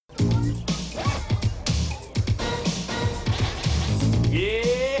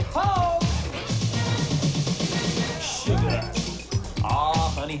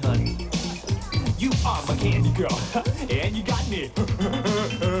girl, and you got me.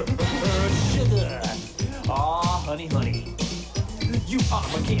 Sugar. Aw, honey, honey. You are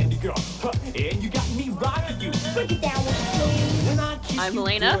my candy girl, and you got me rocking you. Break it down with me. I'm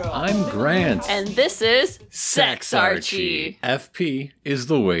Elena. I'm Grant. And this is Sex Archie. FP is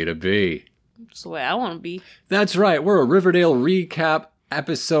the way to be. That's the way I want to be. That's right. We're a Riverdale recap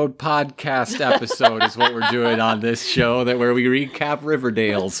podcast episode is what we're doing on this show, where we recap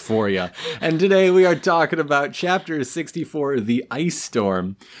Riverdales for you. And today we are talking about Chapter 64, The Ice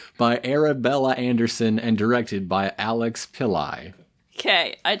Storm, by Arabella Anderson and directed by Alex Pillai.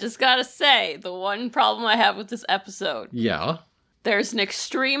 Okay, I just gotta say, the one problem I have with this episode. Yeah? There's an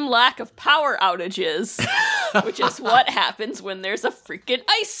extreme lack of power outages, which is what happens when there's a freaking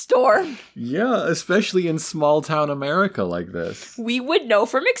ice storm. Yeah, especially in small town America like this. We would know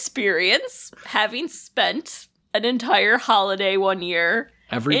from experience, having spent an entire holiday one year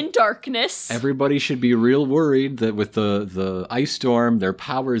in darkness. Everybody should be real worried that with the ice storm, their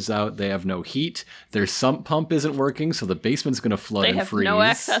power's out, they have no heat, their sump pump isn't working, so the basement's going to flood and freeze. They have no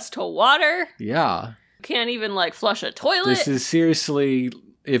access to water. Yeah. Can't even, flush a toilet. This is seriously,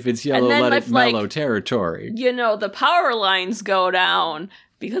 if it's yellow, let it mellow territory. You know, the power lines go down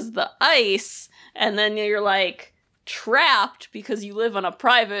because of the ice, and then you're, trapped because you live on a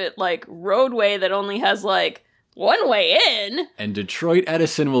private, roadway that only has, one way in. And Detroit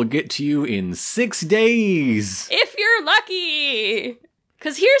Edison will get to you in 6 days. If you're lucky.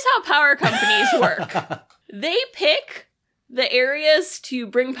 Because here's how power companies work. They pick the areas to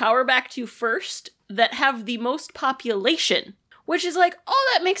bring power back to first that have the most population. Which is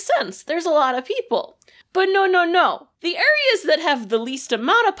oh, that makes sense. There's a lot of people. But no. The areas that have the least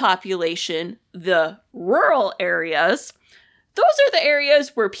amount of population, the rural areas, those are the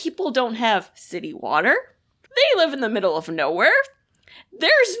areas where people don't have city water. They live in the middle of nowhere.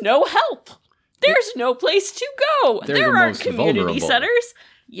 There's no help. There's no place to go. There aren't community centers.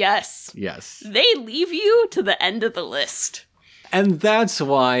 Yes. They leave you to the end of the list. And that's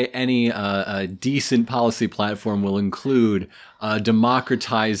why any decent policy platform will include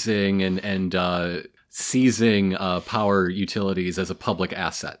democratizing and seizing power utilities as a public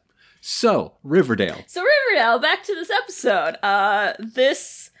asset. So, Riverdale, back to this episode.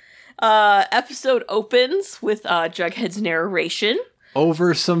 This episode opens with Jughead's narration.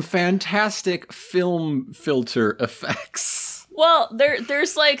 Over some fantastic film filter effects. Well,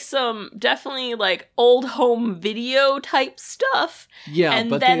 there's some definitely old home video type stuff. Yeah, and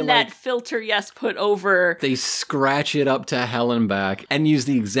but then that filter, put over. They scratch it up to hell and back and use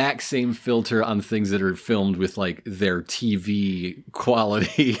the exact same filter on things that are filmed with their TV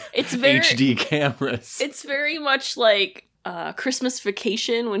quality HD cameras. It's very much Christmas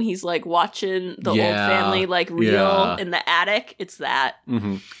Vacation when he's watching the old family reel in the attic. It's that.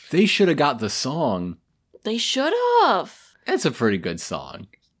 Mm-hmm. They should have got the song. They should have. It's a pretty good song.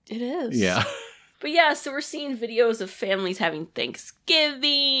 It is. Yeah. But yeah, so we're seeing videos of families having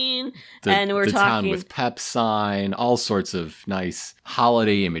Thanksgiving, and we're the talking town with pep sign, all sorts of nice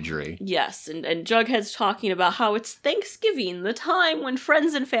holiday imagery. Yes, and Jughead's talking about how it's Thanksgiving, the time when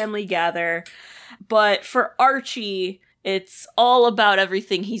friends and family gather. But for Archie, it's all about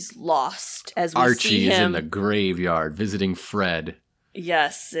everything he's lost. As we Archie see him is in the graveyard visiting Fred.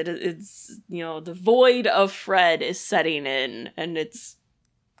 Yes, it's the void of Fred is setting in, and it's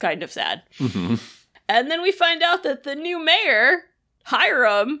kind of sad. Mm-hmm. And then we find out that the new mayor,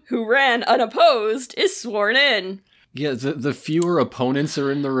 Hiram, who ran unopposed, is sworn in. Yeah, the fewer opponents are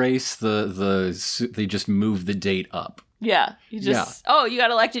in the race, they just move the date up. Yeah, you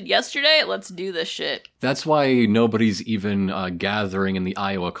got elected yesterday? Let's do this shit. That's why nobody's even gathering in the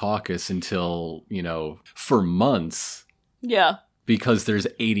Iowa caucus until, for months. Yeah. Because there's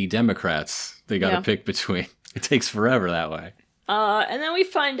 80 Democrats they got to pick between. It takes forever that way. And then we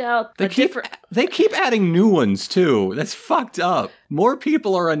find out they keep adding new ones, too. That's fucked up. More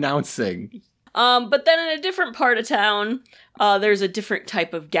people are announcing. But then in a different part of town, there's a different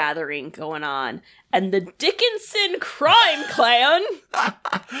type of gathering going on. And the Dickinson Crime Clan,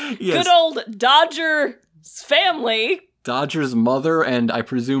 yes. Good old Dodger's family. Dodger's mother and, I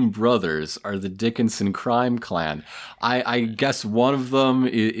presume, brothers are the Dickinson Crime Clan. I guess one of them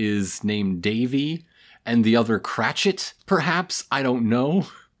is named Davy, and the other Cratchit, perhaps? I don't know.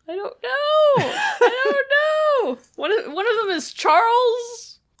 I don't know. One of them is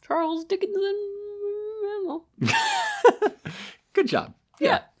Charles Dickinson. I don't know. Good job.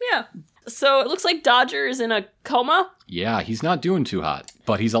 Yeah. So it looks like Dodger is in a coma. Yeah, he's not doing too hot,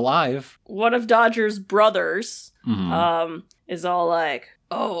 but he's alive. One of Dodger's brothers is all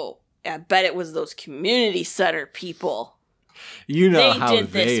oh, I bet it was those community center people. You know they how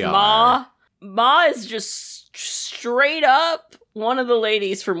did they this, are. Ma. Ma is just straight up one of the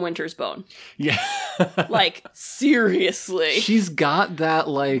ladies from Winter's Bone. Yeah. Like, seriously. She's got that,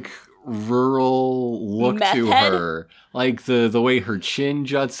 like, rural look Meth to head? her. Like, the way her chin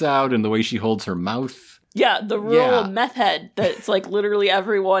juts out and the way she holds her mouth. Yeah, the rural Yeah. meth head that's like literally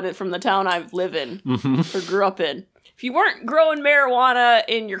everyone from the town I live in Mm-hmm. or grew up in. If you weren't growing marijuana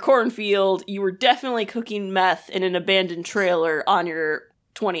in your cornfield, you were definitely cooking meth in an abandoned trailer on your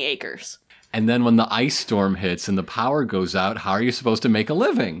 20 acres. And then when the ice storm hits and the power goes out, how are you supposed to make a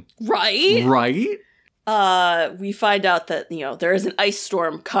living? Right? Right? We find out that, there is an ice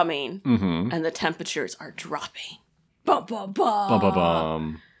storm coming Mm-hmm. and the temperatures are dropping. Bum, bum, bum. Bum, bum,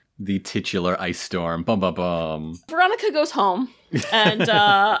 bum. The titular ice storm. Bum, bum, bum. Veronica goes home and,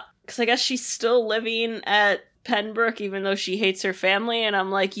 because I guess she's still living at Penbrook even though she hates her family, and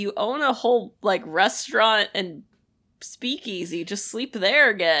I'm like, you own a whole, like, restaurant and speakeasy, just sleep there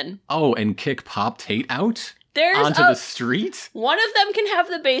again. Oh, and kick Pop Tate out? There's Onto the street? one of them can have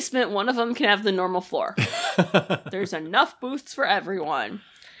the basement, one of them can have the normal floor. There's enough booths for everyone.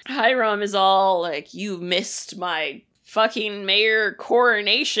 Hiram is all like, you missed my fucking mayor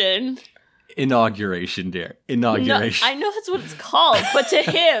coronation. Inauguration, dear. Inauguration. No, I know that's what it's called, but to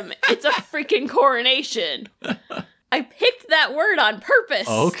him, it's a freaking coronation. I picked that word on purpose.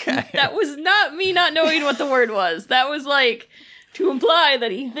 Okay. That was not me not knowing what the word was. That was like to imply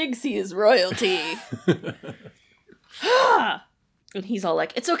that he thinks he is royalty. And he's all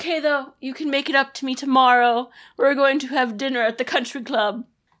like, it's okay though. You can make it up to me tomorrow. We're going to have dinner at the country club.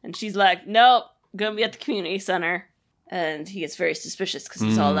 And she's like, nope, gonna be at the community center. And he gets very suspicious because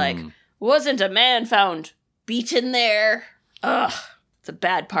he's all like, wasn't a man found beaten there? Ugh, it's a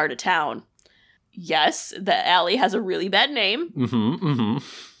bad part of town. Yes, the alley has a really bad name. Mm-hmm, mm-hmm.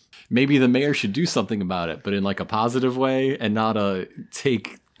 Maybe the mayor should do something about it, but in like a positive way and not a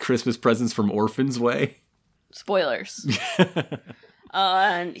take Christmas presents from orphans way. Spoilers.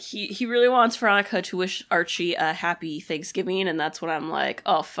 And he really wants Veronica to wish Archie a happy Thanksgiving, and that's when I'm like,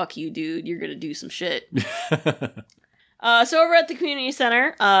 oh, fuck you, dude. You're gonna do some shit. So over at the community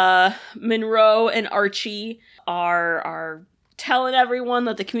center, Monroe and Archie are telling everyone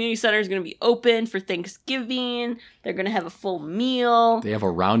that the community center is going to be open for Thanksgiving. They're going to have a full meal. They have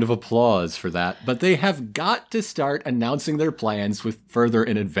a round of applause for that, but they have got to start announcing their plans with further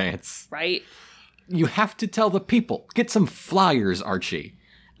in advance. Right? You have to tell the people. Get some flyers, Archie.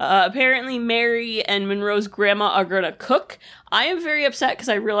 Apparently, Mary and Monroe's grandma are going to cook. I am very upset because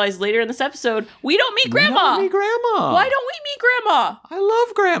I realized later in this episode, we don't meet Grandma. We don't meet Grandma. Why don't we meet Grandma? I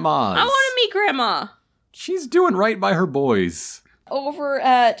love grandmas. I want to meet Grandma. She's doing right by her boys. Over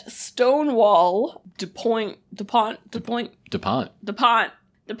at Stonewall, DuPont. I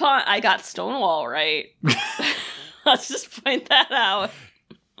got Stonewall right. Let's just point that out.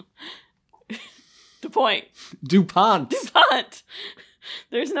 DuPont.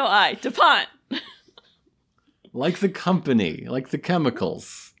 There's no I. DuPont. Like the company, like the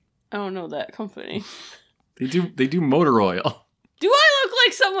chemicals. I don't know that company. They do motor oil. Do I look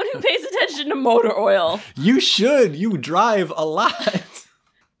like someone who pays attention to motor oil? You should. You drive a lot.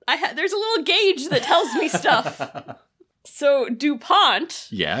 There's a little gauge that tells me stuff. So DuPont,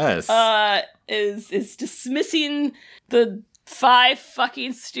 Yes. is dismissing the 5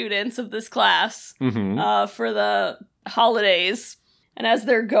 fucking students of this class for the holidays. And as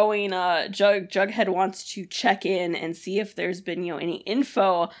they're going, Jughead wants to check in and see if there's been, any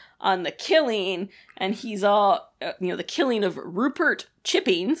info on the killing. And he's all, the killing of Rupert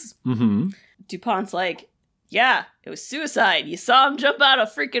Chippings. Mm-hmm. DuPont's like, yeah, it was suicide. You saw him jump out a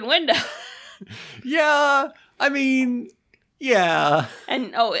freaking window. Yeah. I mean, yeah.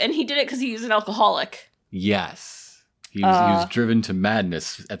 And he did it because he was an alcoholic. Yes. He was driven to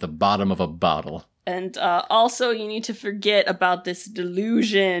madness at the bottom of a bottle. And also, you need to forget about this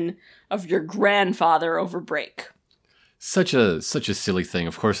delusion of your grandfather over break. Such a silly thing.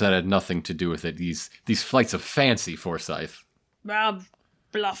 Of course, that had nothing to do with it. These flights of fancy, Forsyth. Bluff.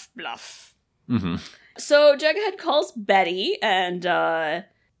 Mm-hmm. So Jughead calls Betty, and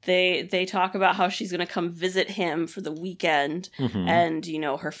they talk about how she's going to come visit him for the weekend. Mm-hmm. And,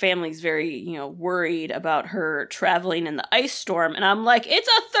 her family's very, worried about her traveling in the ice storm. And I'm like, it's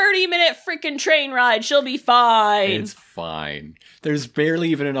a 30-minute freaking train ride. She'll be fine. It's fine. There's barely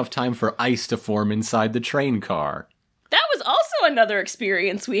even enough time for ice to form inside the train car. That was also another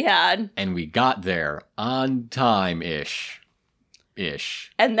experience we had. And we got there on time-ish.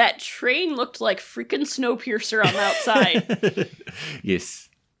 And that train looked like freaking Snowpiercer on the outside. Yes.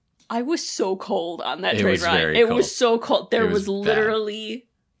 I was so cold on that It train was ride. very It cold. was so cold. There It was was literally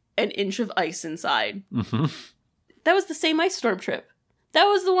an inch of ice inside. Mm-hmm. That was the same ice storm trip. That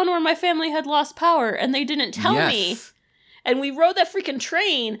was the one where my family had lost power, and they didn't tell me. And we rode that freaking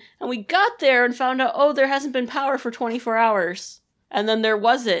train, and we got there and found out, oh, there hasn't been power for 24 hours. And then there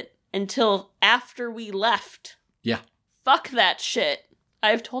wasn't until after we left. Yeah. Fuck that shit.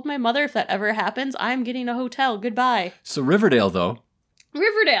 I've told my mother if that ever happens, I'm getting a hotel. Goodbye. So Riverdale, though.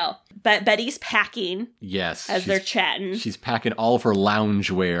 Riverdale. Betty's packing. Yes. As they're chatting. She's packing all of her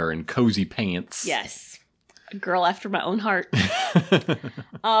loungewear and cozy pants. Yes. A girl after my own heart.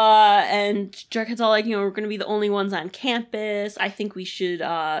 And Jughead's all like, we're going to be the only ones on campus. I think we should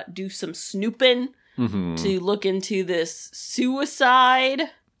do some snooping to look into this suicide.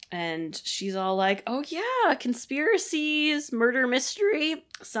 And she's all like, oh yeah, conspiracies, murder mystery.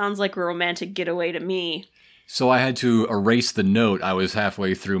 Sounds like a romantic getaway to me. So I had to erase the note I was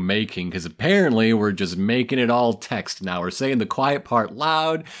halfway through making, because apparently we're just making it all text now. We're saying the quiet part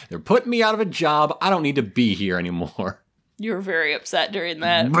loud. They're putting me out of a job. I don't need to be here anymore. You were very upset during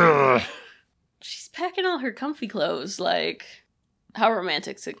that. Brr. She's packing all her comfy clothes. Like, how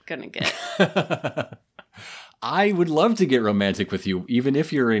romantic's it gonna get? I would love to get romantic with you, even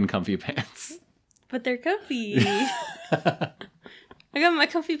if you're in comfy pants. But they're comfy. I got my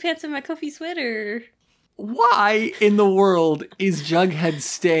comfy pants and my comfy sweater. Why in the world is Jughead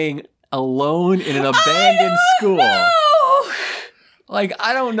staying alone in an abandoned school? Like,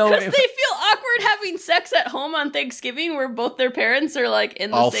 I don't know. Because they feel awkward having sex at home on Thanksgiving where both their parents are, like,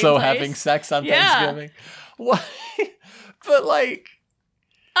 in the same place. Also having sex on Thanksgiving? Why? But, like...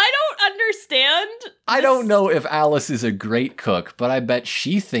 I don't understand. I don't know if Alice is a great cook, but I bet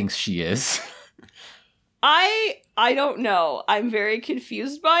she thinks she is. I don't know. I'm very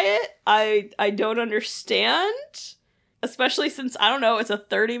confused by it. I don't understand. Especially since, I don't know, it's a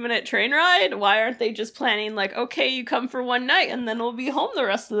 30-minute train ride. Why aren't they just planning, like, okay, you come for one night and then we'll be home the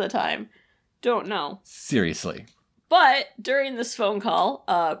rest of the time? Don't know. Seriously. But during this phone call,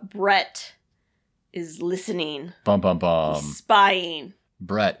 Brett is listening. Bum, bum, bum. He's spying.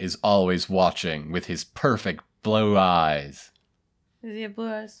 Brett is always watching with his perfect blue eyes. Does he have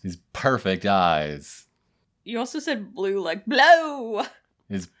blue eyes? His perfect eyes. You also said blue, like blow.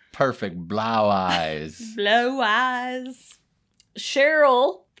 His perfect blue eyes. Blue eyes.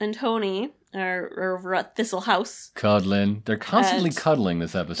 Cheryl and Tony are over at Thistle House. Cuddling. They're constantly cuddling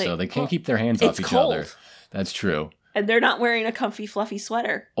this episode. They can't keep their hands off each other. That's true. And they're not wearing a comfy, fluffy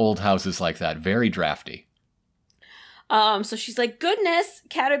sweater. Old houses like that. Very drafty. So she's like, goodness,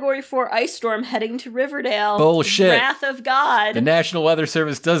 Category 4 ice storm heading to Riverdale. Bullshit. Wrath of God. The National Weather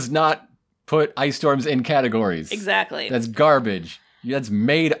Service does not put ice storms in categories. Exactly. That's garbage. That's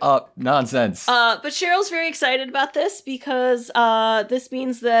made up nonsense. But Cheryl's very excited about this because this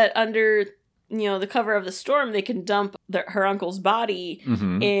means that under, the cover of the storm, they can dump her uncle's body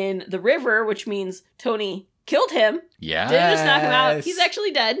in the river, which means Tony killed him. Yeah. Didn't just knock him out. He's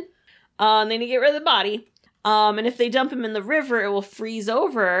actually dead. They need to get rid of the body. And if they dump him in the river, it will freeze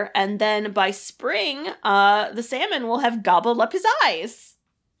over. And then by spring, the salmon will have gobbled up his eyes.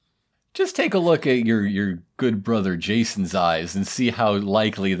 Just take a look at your good brother Jason's eyes and see how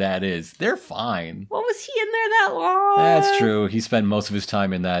likely that is. They're fine. Well, was he in there that long? That's true. He spent most of his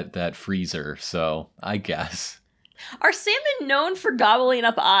time in that freezer, so I guess. Are salmon known for gobbling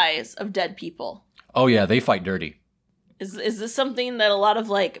up eyes of dead people? Oh yeah, they fight dirty. Is this something that a lot of,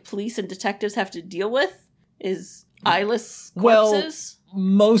 like, police and detectives have to deal with? Is eyeless corpses? Well,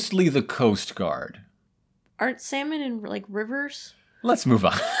 mostly the Coast Guard. Aren't salmon in, like, rivers? Let's move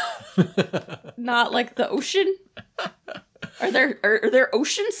on. Not like the ocean? Are there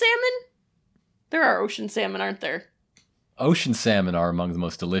ocean salmon? There are ocean salmon, aren't there? Ocean salmon are among the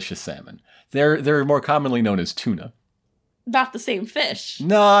most delicious salmon. They're more commonly known as tuna. Not the same fish.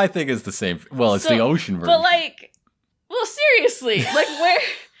 No, I think it's the same. Well, it's the ocean version. But, like, well, seriously, like, where...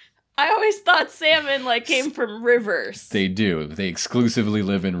 I always thought salmon, like, came from rivers. They do. They exclusively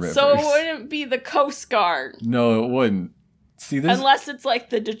live in rivers. So it wouldn't be the Coast Guard. No, it wouldn't. See this? Unless it's like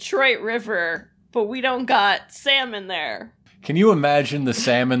the Detroit River, but we don't got salmon there. Can you imagine the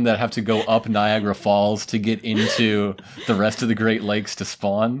salmon that have to go up Niagara Falls to get into the rest of the Great Lakes to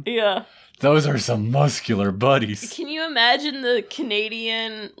spawn? Yeah. Those are some muscular buddies. Can you imagine the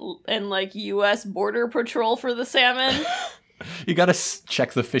Canadian and, like, U.S. Border Patrol for the salmon? You gotta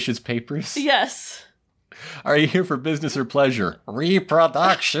check the fish's papers. Yes. Are you here for business or pleasure?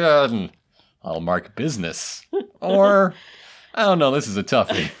 Reproduction. I'll mark business. Or, I don't know, this is a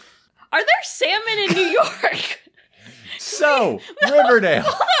toughie. Are there salmon in New York? So, Riverdale.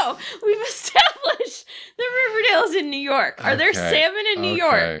 No, we've established that Riverdale's in New York. Are there salmon in New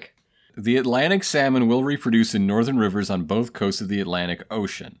York? The Atlantic salmon will reproduce in northern rivers on both coasts of the Atlantic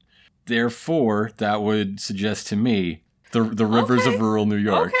Ocean. Therefore, that would suggest to me The rivers of rural New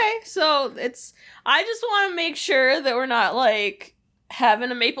York. Okay, so I just want to make sure that we're not, like,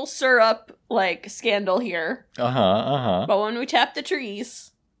 having a maple syrup, like, scandal here. But when we tap the trees...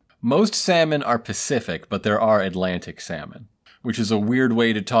 Most salmon are Pacific, but there are Atlantic salmon, which is a weird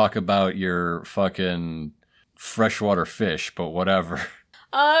way to talk about your fucking freshwater fish, but whatever.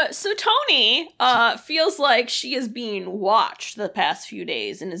 So Tony, feels like she is being watched the past few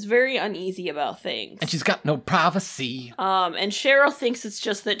days and is very uneasy about things. And she's got no privacy. And Cheryl thinks it's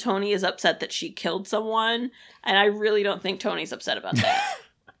just that Tony is upset that she killed someone, and I really don't think Tony's upset about that.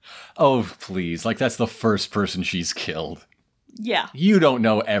 Oh, please. Like, that's the first person she's killed. Yeah. You don't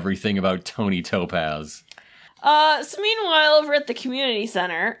know everything about Tony Topaz. So meanwhile, over at the community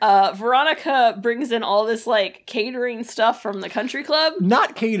center, Veronica brings in all this, like, catering stuff from the country club.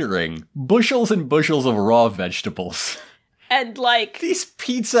 Not catering. Bushels and bushels of raw vegetables. And, like... These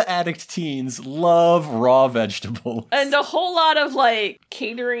pizza addict teens love raw vegetables. And a whole lot of, like,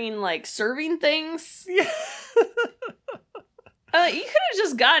 catering, like, serving things. Yeah. You could have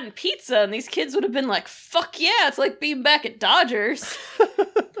just gotten pizza and these kids would have been like, fuck yeah, it's like being back at Dodgers.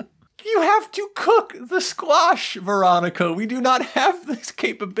 You have to cook the squash, Veronica. We do not have these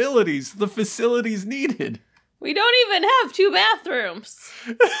capabilities, the facilities needed. We don't even have 2 bathrooms.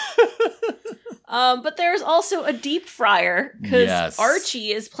 But there's also a deep fryer, because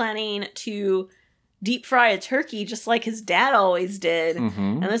Archie is planning to deep fry a turkey just like his dad always did.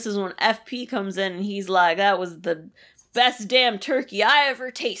 And this is when FP comes in and he's like, that was the best damn turkey I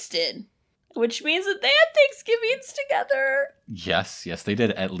ever tasted. Which means that they had Thanksgivings together. Yes, they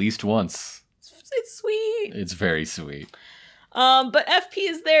did at least once. It's sweet. It's very sweet. But FP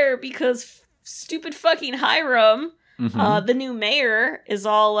is there because stupid fucking Hiram, the new mayor, is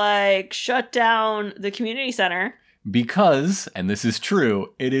all like, shut down the community center. Because, and this is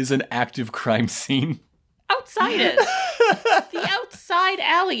true, it is an active crime scene. Outside it. The outside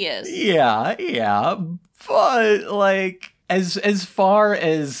alley is. Yeah. But, like, as far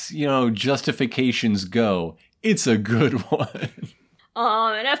as, you know, justifications go, it's a good one.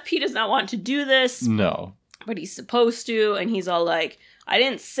 And FP does not want to do this. No. But he's supposed to, and he's all like, I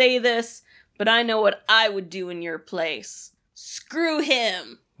didn't say this, but I know what I would do in your place. Screw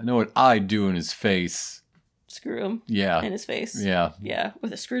him. I know what I'd do in his face. Screw him? Yeah. In his face? Yeah. Yeah,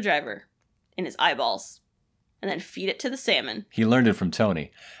 with a screwdriver in his eyeballs. And then feed it to the salmon. He learned it from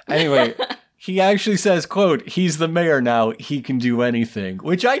Tony. Anyway, he actually says, quote, he's the mayor now, he can do anything.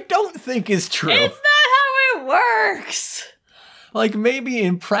 Which I don't think is true. It's not how it works. Like, maybe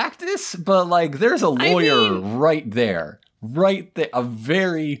in practice, but, like, there's a lawyer right there. Right there. A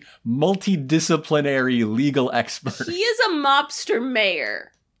very multidisciplinary legal expert. He is a mobster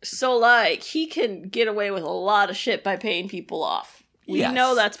mayor. So, like, he can get away with a lot of shit by paying people off. We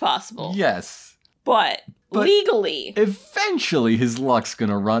know that's possible. Yes. But legally. Eventually his luck's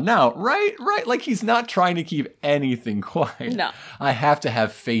gonna run out, right? Right? Like, he's not trying to keep anything quiet. No. I have to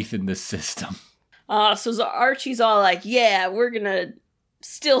have faith in this system. So Archie's all like, yeah, we're gonna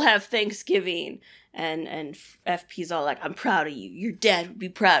still have Thanksgiving. And FP's all like, I'm proud of you. Your dad would be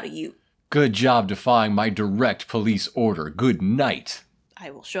proud of you. Good job defying my direct police order. Good night. I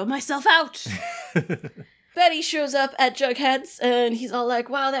will show myself out. Betty shows up at Jughead's, and he's all like,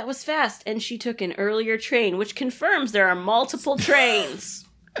 wow, that was fast. And she took an earlier train, which confirms there are multiple trains.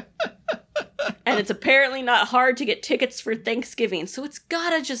 And it's apparently not hard to get tickets for Thanksgiving, so it's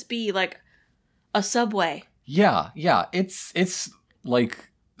gotta just be, like, a subway. Yeah. It's like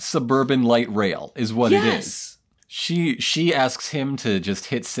suburban light rail is what it is. She asks him to just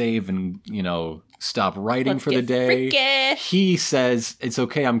hit save and, you know, stop writing for the day. Freaky. He says, it's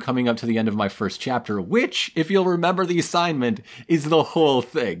okay, I'm coming up to the end of my first chapter, which, if you'll remember the assignment, is the whole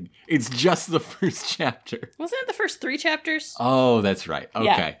thing. It's just the first chapter. Wasn't it the first 3 chapters? Oh, that's right. Okay,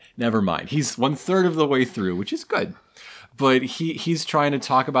 yeah. Never mind. He's 1/3 of the way through, which is good. But he's trying to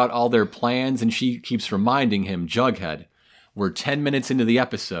talk about all their plans, and she keeps reminding him, Jughead, we're 10 minutes into the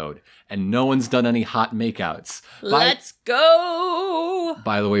episode, and no one's done any hot makeouts. Let's go!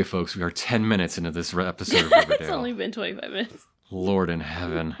 By the way, folks, we are 10 minutes into this episode of Riverdale. It's only been 25 minutes. Lord in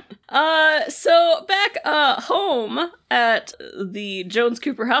heaven. So back home at the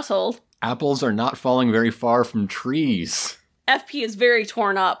Jones-Cooper household. Apples are not falling very far from trees. FP is very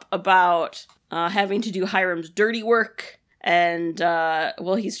torn up about having to do Hiram's dirty work. And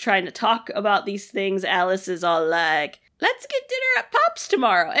while he's trying to talk about these things, Alice is all like, let's get dinner at Pop's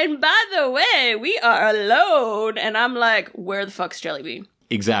tomorrow. And by the way, we are alone. And I'm like, where the fuck's Jellybean?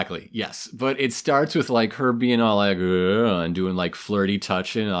 Exactly, yes. But it starts with, like, her being all like, and doing, like, flirty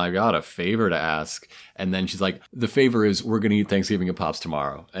touching. I got a favor to ask. And then she's like, the favor is we're going to eat Thanksgiving at Pop's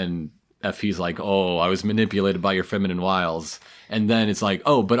tomorrow. And if he's like, oh, I was manipulated by your feminine wiles. And then it's like,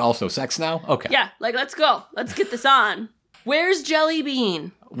 oh, but also sex now? Okay. Yeah, like, let's go. Let's get this on. Where's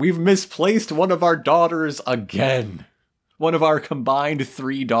Jellybean? We've misplaced one of our daughters again. One of our combined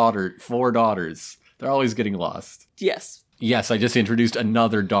 4 daughters. They're always getting lost. Yes. Yes, I just introduced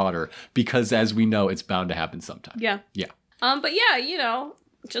another daughter because, as we know, it's bound to happen sometime. Yeah. Yeah. But yeah,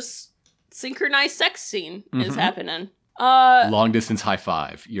 just synchronized sex scene is happening. Long distance high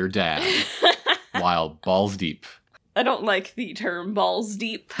five, your dad, while balls deep. I don't like the term balls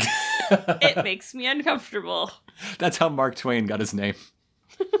deep. It makes me uncomfortable. That's how Mark Twain got his name.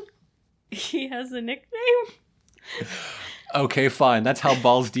 He has a nickname? Okay, fine. That's how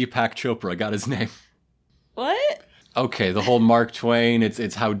Balls Deepak Chopra got his name. What? Okay, the whole Mark Twain,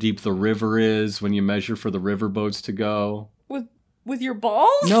 it's how deep the river is when you measure for the river boats to go. With your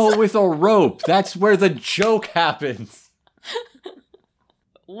balls? No, with a rope. That's where the joke happens.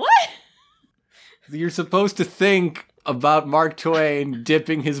 What? You're supposed to think about Mark Twain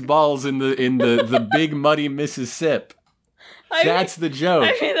dipping his balls in the big muddy Mississippi. That's the joke.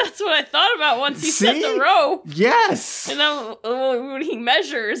 I mean, that's what I thought about once he set See? the rope. Yes. And when he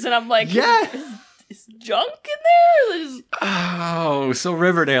measures, and I'm like, Yeah. is junk in there? Oh, so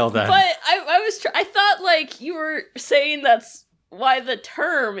Riverdale then. But I thought like you were saying that's why the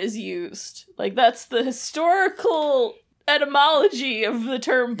term is used. Like that's the historical etymology of the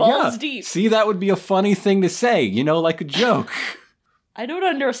term balls deep. See, that would be a funny thing to say, like a joke. I don't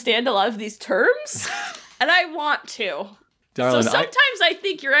understand a lot of these terms, and I want to. Darling, so sometimes I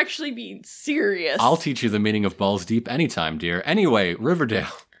think you're actually being serious. I'll teach you the meaning of balls deep anytime, dear. Anyway,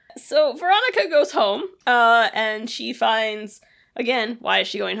 Riverdale. So Veronica goes home, and she finds, again, why is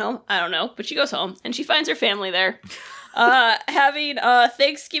she going home? I don't know, but she goes home, and she finds her family there, having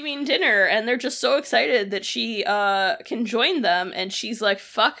Thanksgiving dinner, and they're just so excited that she can join them, and she's like,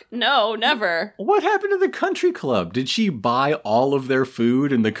 fuck no, never. What happened to the country club? Did she buy all of their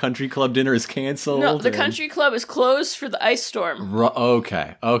food and the country club dinner is canceled? No, the country club is closed for the ice storm.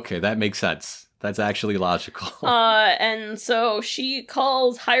 Okay, that makes sense. That's actually logical. And so she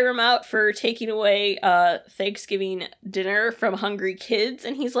calls Hiram out for taking away Thanksgiving dinner from hungry kids,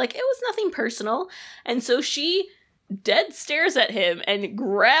 and he's like, it was nothing personal. And so she dead stares at him and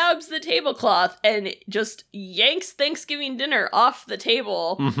grabs the tablecloth and just yanks Thanksgiving dinner off the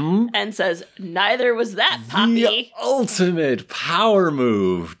table and says, neither was that, Poppy. The ultimate power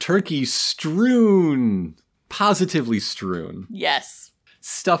move. Turkey strewn. Positively strewn. Yes.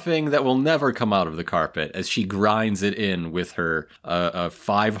 Stuffing that will never come out of the carpet as she grinds it in with her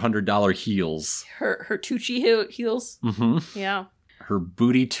 $500 heels. Her Tucci heels. Mm-hmm. Yeah. Her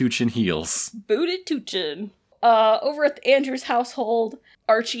booty toochin' heels. Booty toochin'. Over at the Andrews household,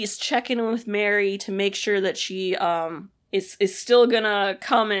 Archie is checking in with Mary to make sure that she is still gonna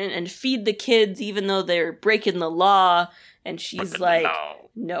come in and feed the kids even though they're breaking the law. And she's like,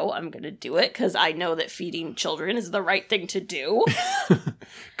 no, I'm gonna do it because I know that feeding children is the right thing to do.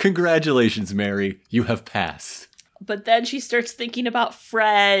 Congratulations, Mary. You have passed. But then she starts thinking about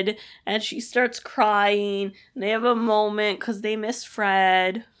Fred, and she starts crying. And they have a moment because they miss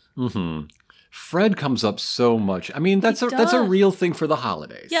Fred. Mm-hmm. Fred comes up so much. I mean, that's a real thing for the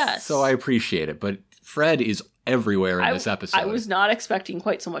holidays. Yes. So I appreciate it. But Fred is everywhere in this episode. I was not expecting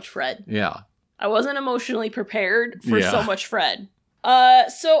quite so much Fred. Yeah. I wasn't emotionally prepared for so much Fred.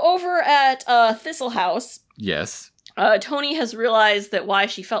 So over at Thistle House. Yes. Tony has realized that why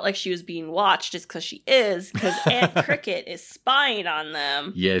she felt like she was being watched is because Aunt Cricket is spying on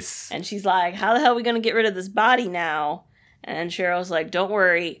them. Yes. And she's like, how the hell are we going to get rid of this body now? And Cheryl's like, don't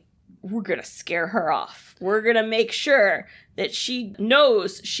worry. We're going to scare her off. We're going to make sure that she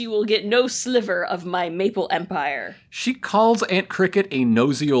knows she will get no sliver of my maple empire. She calls Aunt Cricket a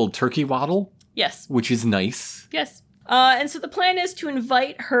nosy old turkey waddle. Yes. Which is nice. Yes. And so the plan is to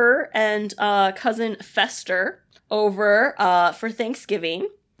invite her and cousin Fester over for Thanksgiving.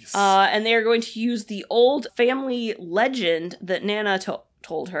 Yes. And they are going to use the old family legend that Nana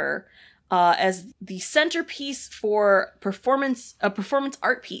told her as the centerpiece for a performance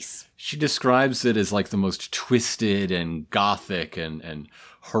art piece. She describes it as like the most twisted and gothic and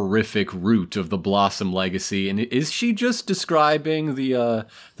horrific root of the Blossom legacy. And is she just describing the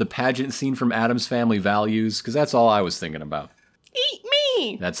pageant scene from Addams Family Values? Because that's all I was thinking about. Eat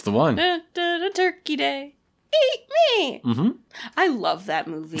me! That's the one. Turkey Day. Eat me! Mm-hmm. I love that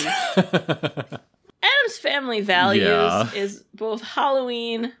movie. Addams Family Values is both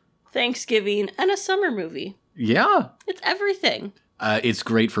Halloween, Thanksgiving, and a summer movie. Yeah. It's everything. It's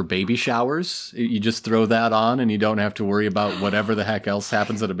great for baby showers. You just throw that on and you don't have to worry about whatever the heck else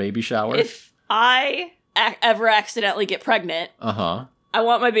happens at a baby shower. If I ever accidentally get pregnant, I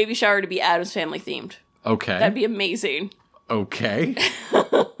want my baby shower to be Addams Family themed. Okay. That'd be amazing. Okay.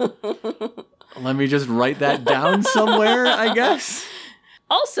 Let me just write that down somewhere, I guess.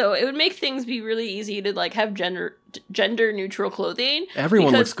 Also, it would make things be really easy to like have gender neutral clothing.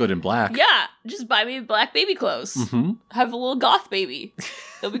 Everyone looks good in black. Yeah, just buy me black baby clothes. Mm-hmm. Have a little goth baby.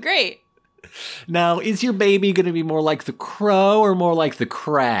 It'll be great. Now, is your baby going to be more like the Crow or more like the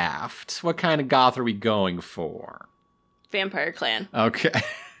Craft? What kind of goth are we going for? Vampire Clan. Okay.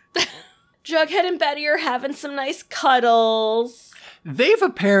 Jughead and Betty are having some nice cuddles. They've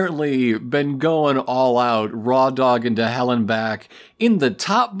apparently been going all out, raw dogging to hell and back in the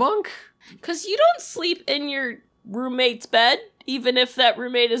top bunk. Because you don't sleep in your roommate's bed, even if that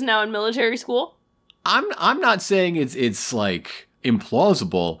roommate is now in military school. I'm not saying it's like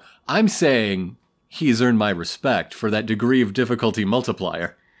implausible. I'm saying he's earned my respect for that degree of difficulty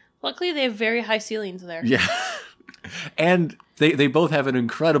multiplier. Luckily, they have very high ceilings there. Yeah. And they both have an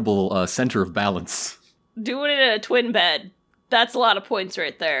incredible center of balance. Doing it in a twin bed. That's a lot of points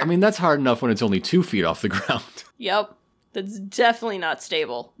right there. I mean, that's hard enough when it's only 2 feet off the ground. Yep. That's definitely not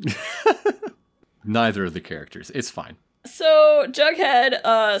stable. Neither of the characters. It's fine. So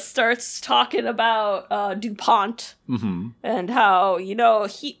Jughead starts talking about DuPont and how,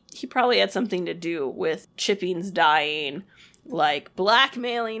 he probably had something to do with Chippings dying, like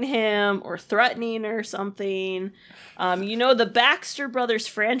blackmailing him or threatening or something. The Baxter Brothers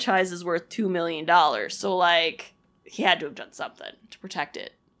franchise is worth $2 million. So, like, he had to have done something to protect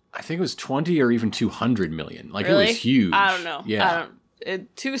it. I think it was 20 or even 200 million. Like, really? It was huge. I don't know. Yeah.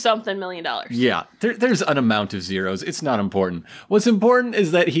 $2-something million. Yeah, there's an amount of zeros. It's not important. What's important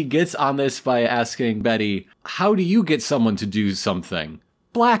is that he gets on this by asking Betty, how do you get someone to do something?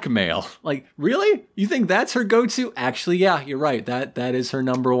 Blackmail. Like, really? You think that's her go-to? Actually, yeah, you're right. That is her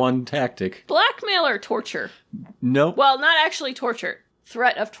number one tactic. Blackmail or torture? Nope. Well, not actually torture.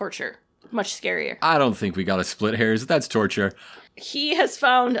 Threat of torture. Much scarier. I don't think we gotta split hairs. That's torture. He has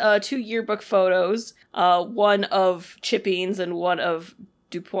found 2 yearbook photos, one of Chippings and one of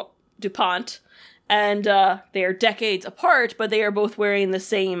DuPont, and they are decades apart, but they are both wearing the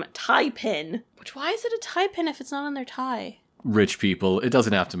same tie pin. Which, why is it a tie pin if it's not on their tie? Rich people. It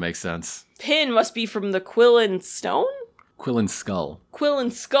doesn't have to make sense. Pin must be from the Quill and Stone? Quill and Skull. Quill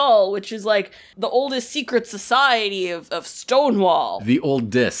and Skull, which is like the oldest secret society of Stonewall. The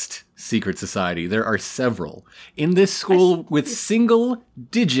oldest secret society. There are several. In this school with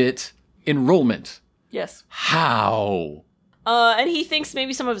single-digit enrollment. Yes. How? And he thinks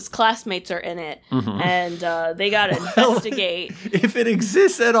maybe some of his classmates are in it, and they gotta investigate. If it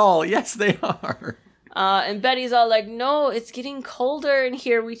exists at all, yes, they are. And Betty's all like, no, it's getting colder in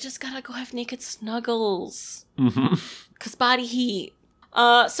here. We just gotta go have naked snuggles. Cause body heat.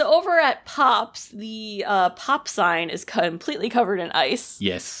 So over at Pop's, the Pop sign is completely covered in ice.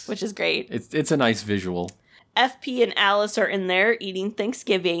 Yes. Which is great. It's a nice visual. FP and Alice are in there eating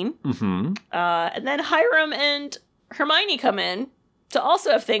Thanksgiving. And then Hiram and Hermione come in to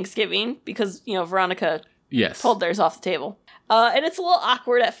also have Thanksgiving because, Veronica pulled theirs off the table. And it's a little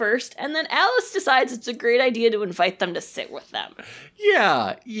awkward at first. And then Alice decides it's a great idea to invite them to sit with them.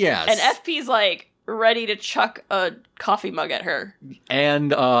 Yeah, yes. And FP's like ready to chuck a coffee mug at her.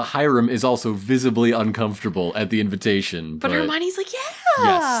 And Hiram is also visibly uncomfortable at the invitation. But Hermione's like, yeah.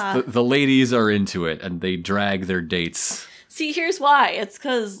 Yes, the ladies are into it and they drag their dates. See, here's why. It's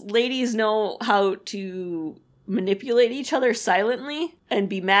because ladies know how to manipulate each other silently and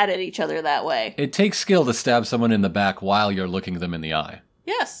be mad at each other that way. It takes skill to stab someone in the back while you're looking them in the eye.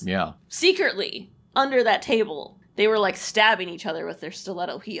 Yes. Yeah. Secretly, under that table, they were like stabbing each other with their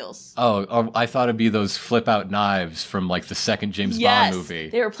stiletto heels. Oh, I thought it'd be those flip-out knives from like the second James Bond movie.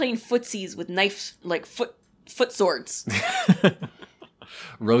 They were playing footsies with knives, like foot swords.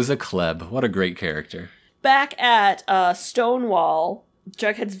 Rosa Klebb, what a great character. Back at Stonewall,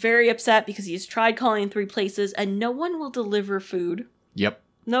 Jughead's very upset because he's tried calling 3 places and no one will deliver food. Yep.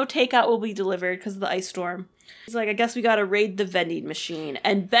 No takeout will be delivered because of the ice storm. He's like, I guess we gotta raid the vending machine.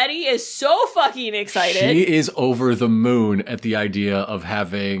 And Betty is so fucking excited. She is over the moon at the idea of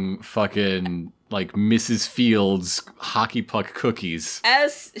having fucking, like, Mrs. Fields hockey puck cookies.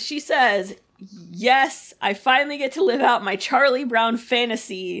 As she says, yes, I finally get to live out my Charlie Brown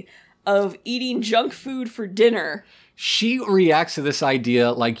fantasy of eating junk food for dinner. She reacts to this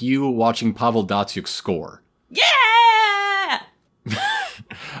idea like you watching Pavel Datsyuk score. Yeah!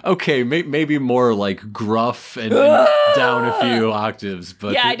 Okay, maybe more like gruff and down a few octaves,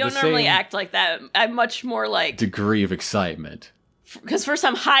 but yeah, I don't normally act like that. I'm much more like degree of excitement. Because first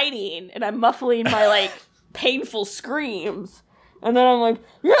I'm hiding and I'm muffling my like painful screams, and then I'm like,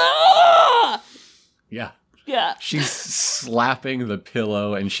 yeah! Yeah. Yeah. She's slapping the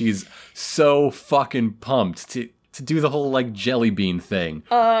pillow, and she's so fucking pumped to do the whole, like, jelly bean thing.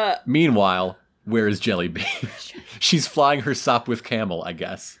 Meanwhile, where is Jelly Bean? She's flying her Sopwith Camel, I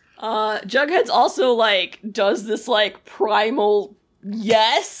guess. Jughead's also, like, does this, like, primal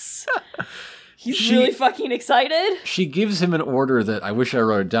yes. He's really fucking excited. She gives him an order that I wish I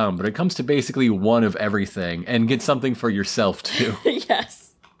wrote it down, but it comes to basically one of everything, and get something for yourself, too.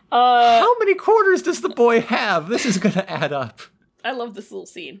 Yes. How many quarters does the boy have? This is gonna add up. I love this little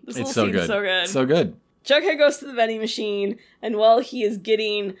scene. This It's little so scene's good. so good. So good. Jughead goes to the vending machine, and while he is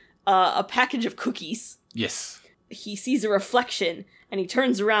getting a package of cookies, Yes. he sees a reflection, and he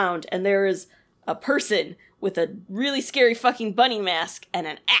turns around, and there is a person with a really scary fucking bunny mask and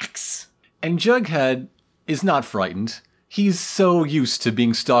an axe. And Jughead is not frightened. He's so used to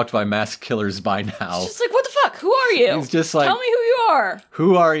being stalked by masked killers by now. He's just like, what the fuck? Who are you? He's just like, tell me who you are.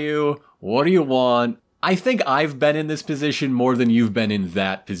 Who are you? What do you want? I think I've been in this position more than you've been in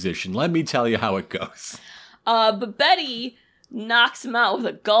that position. Let me tell you how it goes. But Betty knocks him out with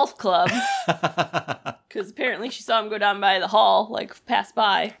a golf club. Because apparently she saw him go down by the hall, like, pass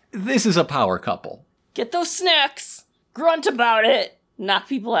by. This is a power couple. Get those snacks, grunt about it, knock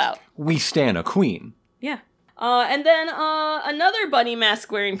people out. We stan a queen. Yeah. And then another bunny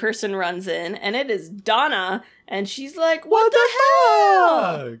mask wearing person runs in, and it is Donna, and she's like, what the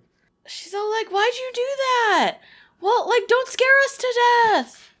hell? She's all like, why'd you do that? Well, like, don't scare us to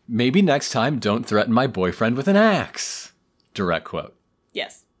death. Maybe next time don't threaten my boyfriend with an axe. Direct quote.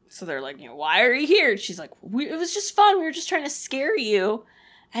 Yes. So they're like, why are you here? She's like, it was just fun. We were just trying to scare you.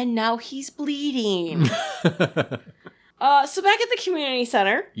 And now he's bleeding. So back at the community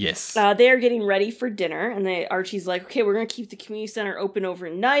center. Yes. They are getting ready for dinner. And Archie's like, okay, we're going to keep the community center open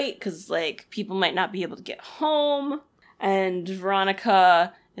overnight. Because, like, people might not be able to get home. And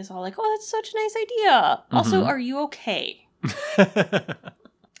Veronica is all like, oh, that's such a nice idea. Also, are you okay?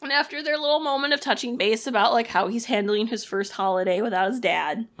 And after their little moment of touching base about, like, how he's handling his first holiday without his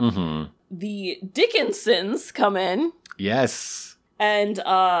dad, the Dickinsons come in. Yes. And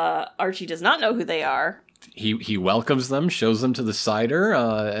Archie does not know who they are. He welcomes them, shows them to the cider,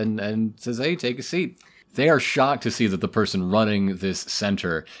 and says, hey, take a seat. They are shocked to see that the person running this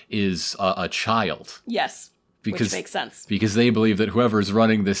center is a child. Yes. Which makes sense. Because they believe that whoever's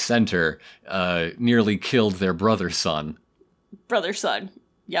running this center nearly killed their brother's son. Brother-son.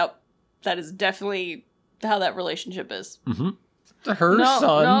 Yep. That is definitely how that relationship is. Mm-hmm. Her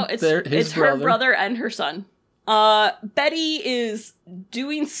son. No, it's her brother and her son. Betty is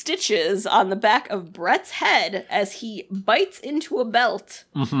doing stitches on the back of Brett's head as he bites into a belt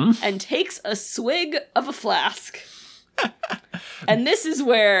and takes a swig of a flask. And this is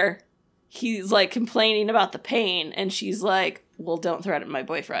where he's, like, complaining about the pain, and she's like, well, don't threaten my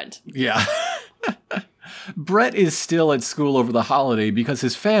boyfriend. Yeah. Brett is still at school over the holiday because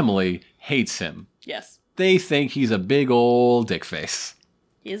his family hates him. Yes. They think he's a big old dick face.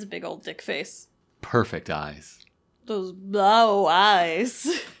 He is a big old dick face. Perfect eyes. Those blow eyes.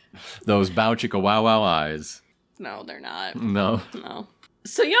 Those bow chicka wow wow eyes. No, they're not. No. No.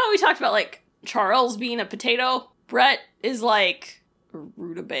 So, we talked about, like, Charles being a potato? Brett is, like, a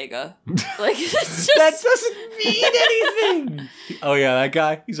rutabaga. Like, it's just... That doesn't mean anything! Oh yeah, that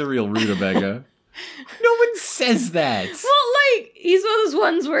guy? He's a real rutabaga. No one says that. Well, like, he's one of those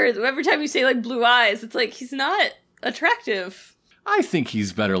ones where every time you say, like, blue eyes, it's like, he's not attractive. I think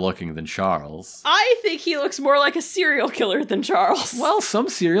he's better looking than Charles. I think he looks more like a serial killer than Charles. Well, some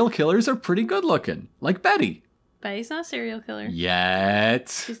serial killers are pretty good looking. Like Betty. Betty's not a serial killer. Yet.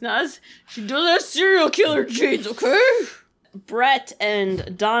 She's not. She doesn't have serial killer genes, okay? Brett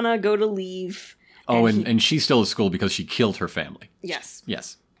and Donna go to leave. Oh, and she's still at school because she killed her family. Yes.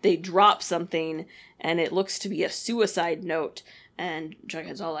 Yes. They drop something, and it looks to be a suicide note. And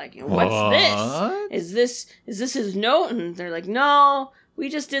Jughead's all like, what's this? Is this his note? And they're like, no, we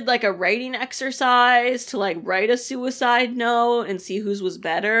just did, like, a writing exercise to, like, write a suicide note and see whose was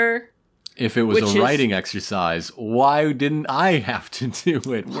better. If it was a writing exercise, why didn't I have to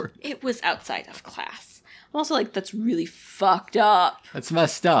do it? It was outside of class. I'm also like, that's really fucked up. That's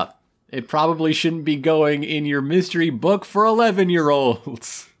messed up. It probably shouldn't be going in your mystery book for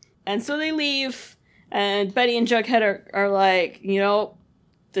 11-year-olds. And so they leave, and Betty and Jughead are like,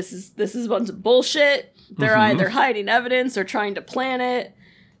 this is a bunch of bullshit. They're either hiding evidence or trying to plan it.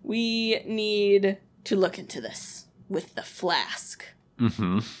 We need to look into this with the flask.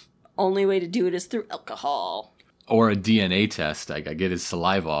 Mm-hmm. Only way to do it is through alcohol. Or a DNA test. I get his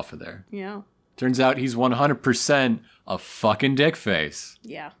saliva off of there. Yeah. Turns out he's 100% a fucking dick face.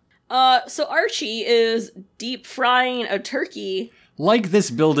 Yeah. So Archie is deep frying a turkey. Like this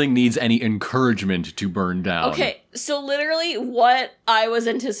building needs any encouragement to burn down. Okay, so literally what I was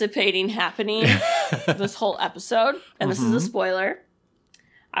anticipating happening this whole episode, and this is a spoiler,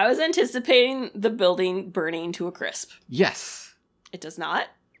 I was anticipating the building burning to a crisp. Yes. It does not.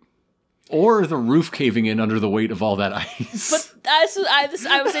 Or the roof caving in under the weight of all that ice. But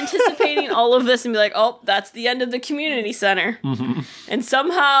I was anticipating all of this and be like, oh, that's the end of the community center. And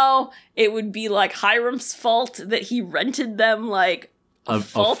somehow it would be like Hiram's fault that he rented them like a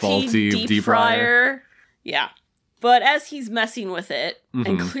faulty deep fryer. Yeah. But as he's messing with it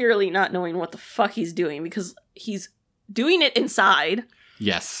and clearly not knowing what the fuck he's doing because he's doing it inside.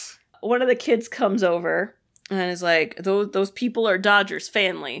 Yes. One of the kids comes over and is like, those people are Dodger's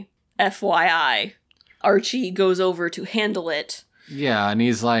family. FYI. Archie goes over to handle it. Yeah, and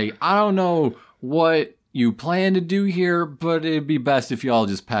he's like, I don't know what you plan to do here, but it'd be best if you all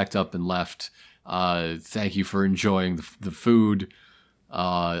just packed up and left. Thank you for enjoying the food.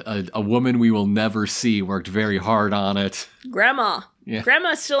 A woman we will never see worked very hard on it. Grandma. Yeah.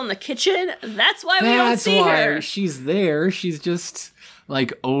 Grandma's still in the kitchen. That's why we don't see her. That's why she's there. She's just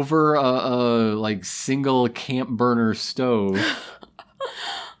like over a like single camp burner stove.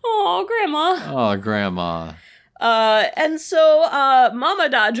 Oh, Grandma. Oh, Grandma. And so Mama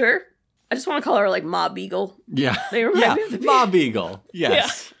Dodger, I just want to call her like Ma Beagle. Yeah. They remind me of the Ma Beagle.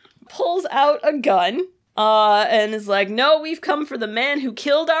 Yes. Yeah. Pulls out a gun and is like, no, we've come for the man who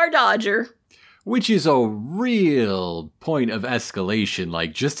killed our Dodger. Which is a real point of escalation.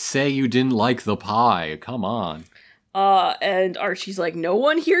 Like, just say you didn't like the pie. Come on. And Archie's like, no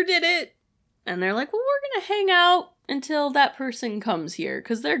one here did it. And they're like, well, we're going to hang out until that person comes here,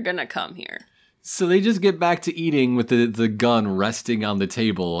 because they're going to come here. So they just get back to eating with the gun resting on the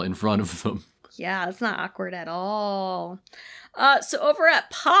table in front of them. Yeah, it's not awkward at all. So over at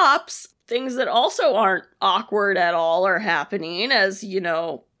Pop's, things that also aren't awkward at all are happening as, you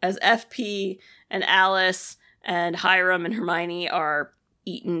know, as FP and Alice and Hiram and Hermione are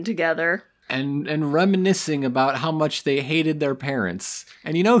eating together. And reminiscing about how much they hated their parents.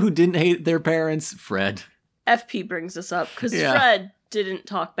 And you know who didn't hate their parents? Fred. FP brings this up because Fred didn't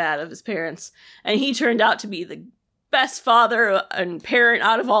talk bad of his parents. And he turned out to be the best father and parent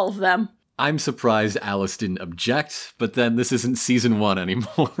out of all of them. I'm surprised Alice didn't object, but then this isn't season 1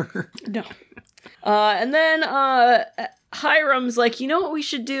 anymore. No. And then Hiram's like, you know what we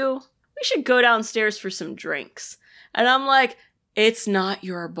should do? We should go downstairs for some drinks. And I'm like, it's not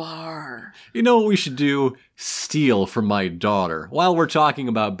your bar. You know what we should do? Steal from my daughter, while we're talking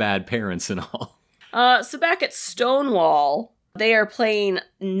about bad parents and all. So back at Stonewall, they are playing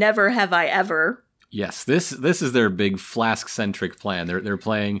Never Have I Ever. Yes, this is their big Flask-centric plan. They're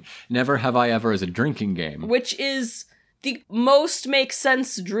playing Never Have I Ever as a drinking game. Which is the most makes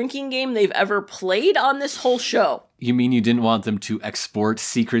sense drinking game they've ever played on this whole show. You mean you didn't want them to export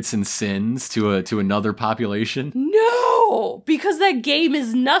secrets and sins to another population? No, because that game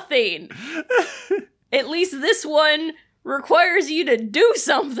is nothing. At least this one requires you to do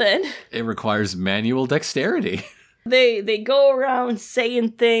something. It requires manual dexterity. They go around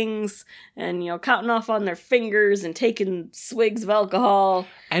saying things and, you know, counting off on their fingers and taking swigs of alcohol.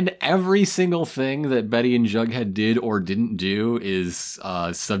 And every single thing that Betty and Jughead did or didn't do is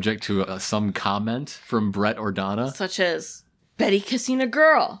subject to some comment from Brett or Donna. Such as Betty kissing a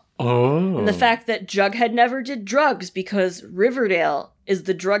girl. Oh. And the fact that Jughead never did drugs because Riverdale is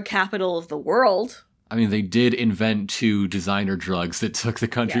the drug capital of the world. I mean, they did invent 2 designer drugs that took the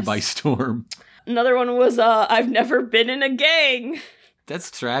country by storm. Another one was, I've never been in a gang. That's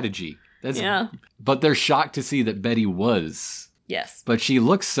strategy. Yeah. But they're shocked to see that Betty was. Yes. But she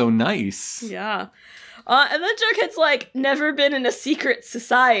looks so nice. Yeah. And then Jughead's like, never been in a secret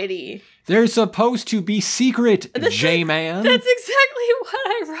society. They're supposed to be secret, J-Man. That's exactly what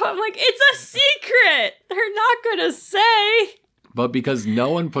I wrote. I'm like, it's a secret. They're not gonna say. But because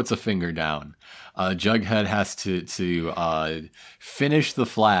no one puts a finger down, Jughead has to finish the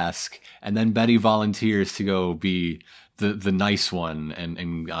flask, and then Betty volunteers to go be the nice one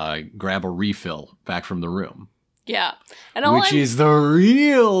and grab a refill back from the room. Yeah. And Which is the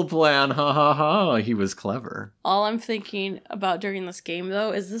real plan. Ha ha ha. He was clever. All I'm thinking about during this game,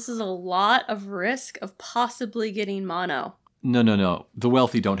 though, is this is a lot of risk of possibly getting mono. No. The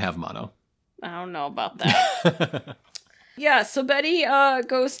wealthy don't have mono. I don't know about that. Yeah, so Betty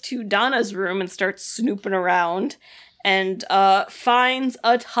goes to Donna's room and starts snooping around and finds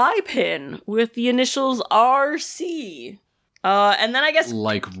a tie pin with the initials RC. And then I guess...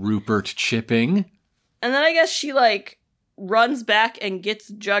 Like Rupert Chipping. And then I guess she, like, runs back and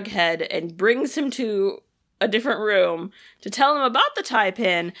gets Jughead and brings him to a different room to tell him about the tie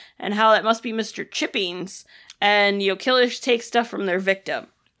pin and how that must be Mr. Chipping's. And, killers take stuff from their victim.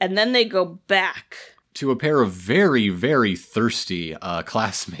 And then they go back. To a pair of very, very thirsty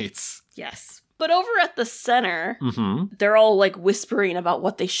classmates. Yes. But over at the center, they're all, like, whispering about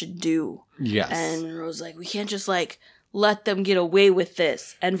what they should do. Yes. And Monroe's like, we can't just, like, let them get away with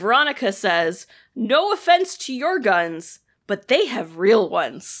this. And Veronica says, no offense to your guns, but they have real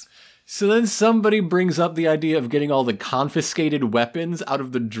ones. So then somebody brings up the idea of getting all the confiscated weapons out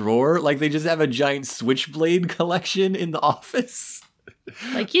of the drawer. Like they just have a giant switchblade collection in the office.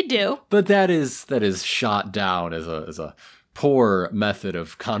 Like you do. But that is shot down as a poor method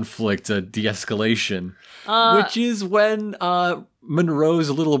of conflict de-escalation. Which is when Monroe's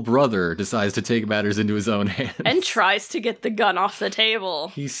little brother decides to take matters into his own hands. And tries to get the gun off the table.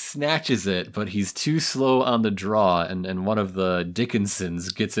 He snatches it, but he's too slow on the draw, and one of the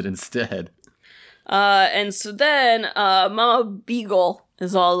Dickinsons gets it instead. And so then Mama Beagle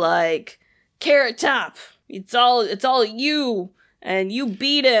is all like, Carrot Top, it's all you, and you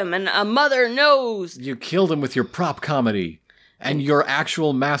beat him, and a mother knows. You killed him with your prop comedy, and your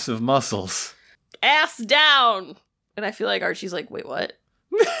actual massive muscles. Ass down! And I feel like Archie's like, wait, what?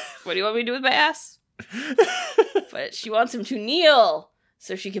 What do you want me to do with my ass? But she wants him to kneel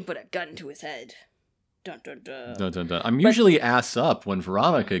so she can put a gun to his head. Dun, dun, dun. Dun, dun, dun. I'm usually ass up when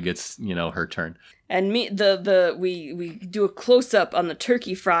Veronica gets, her turn. And we do a close up on the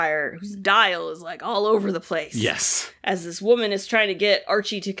turkey fryer whose dial is like all over the place. Yes. As this woman is trying to get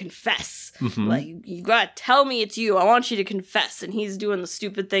Archie to confess. Like, you gotta tell me it's you. I want you to confess. And he's doing the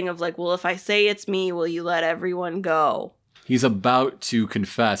stupid thing of like, well, if I say it's me, will you let everyone go? He's about to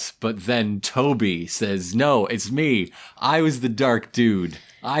confess, but then Toby says, no, it's me. I was the dark dude.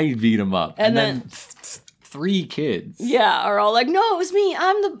 I beat him up. And then 3 kids. Yeah, are all like, no, it was me.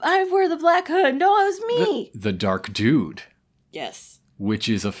 I wear the black hood. No, it was me. The dark dude. Yes. Which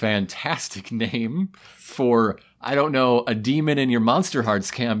is a fantastic name for, I don't know, a demon in your Monster Hearts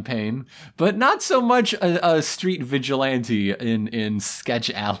campaign, but not so much a street vigilante in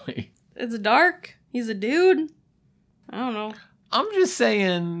Sketch Alley. It's dark. He's a dude. I don't know. I'm just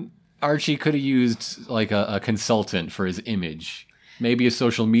saying Archie could have used like a consultant for his image. Maybe a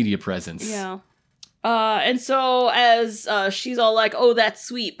social media presence. Yeah. And so as she's all like, oh, that's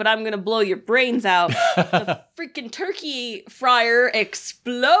sweet, but I'm going to blow your brains out, the freaking turkey fryer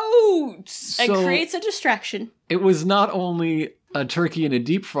explodes and creates a distraction. It was not only a turkey in a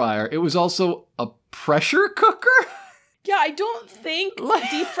deep fryer, it was also a pressure cooker? Yeah, I don't think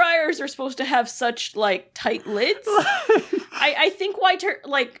deep fryers are supposed to have such, like, tight lids. I think why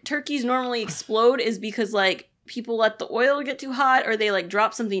turkeys normally explode is because, like, people let the oil get too hot, or they, like,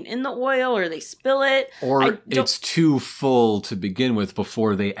 drop something in the oil, or they spill it. Or it's too full to begin with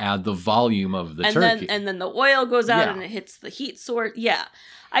before they add the volume of the turkey. And then the oil goes out and it hits the heat source. Yeah.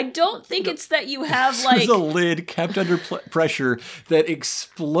 I don't think it's that you have, like... There's a lid kept under pressure that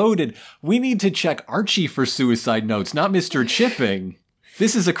exploded. We need to check Archie for suicide notes, not Mr. Chipping.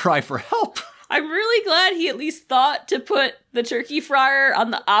 This is a cry for help. I'm really glad he at least thought to put the turkey fryer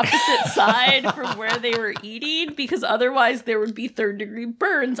on the opposite side from where they were eating, because otherwise there would be third-degree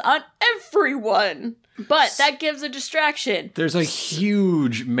burns on everyone. But that gives a distraction. There's a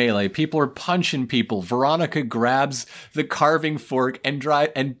huge melee. People are punching people. Veronica grabs the carving fork and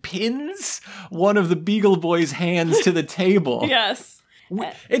pins one of the Beagle Boys' hands to the table. Yes.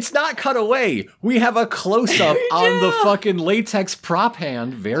 It's not cut away. We have a close-up on the fucking latex prop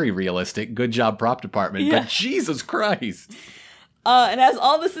hand. Very realistic. Good job, prop department. Yeah. But Jesus Christ. And as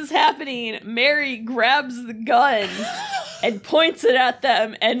all this is happening, Mary grabs the gun and points it at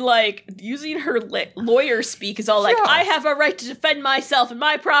them, and, like, using her lawyer speak is all like, I have a right to defend myself and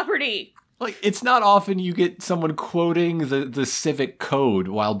my property. Like, it's not often you get someone quoting the civic code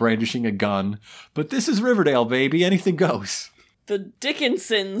while brandishing a gun, but this is Riverdale, baby. Anything goes. The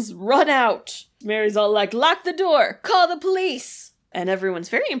Dickinsons run out. Mary's all like, lock the door, call the police. And everyone's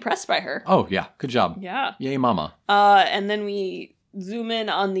very impressed by her. Oh, yeah. Good job. Yeah. Yay, mama. And then we zoom in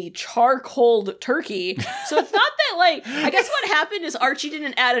on the charcoaled turkey. So it's not that, like, I guess what happened is Archie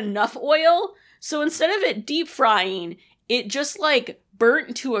didn't add enough oil. So instead of it deep frying, it just, like,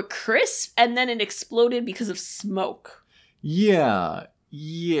 burnt to a crisp, and then it exploded because of smoke. Yeah.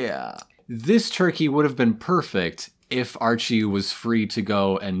 This turkey would have been perfect if Archie was free to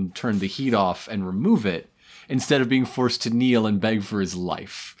go and turn the heat off and remove it, instead of being forced to kneel and beg for his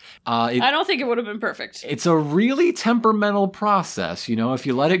life. I don't think it would have been perfect. It's a really temperamental process, you know. If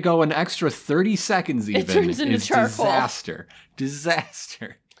you let it go an extra 30 seconds even, it turns into charcoal.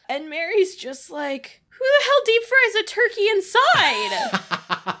 Disaster. And Mary's just like, who the hell deep fries a turkey inside?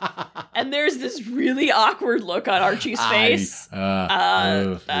 And there's this really awkward look on Archie's face.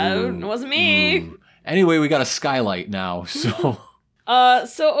 That wasn't me. Anyway, we got a skylight now, so...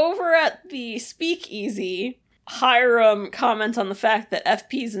 So over at the speakeasy, Hiram comments on the fact that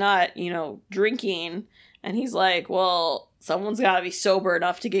FP's not, drinking, and he's like, well, someone's gotta be sober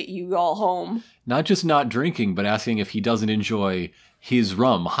enough to get you all home. Not just not drinking, but asking if he doesn't enjoy his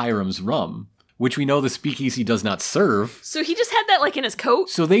rum, Hiram's rum, which we know the speakeasy does not serve. So he just had that, like, in his coat?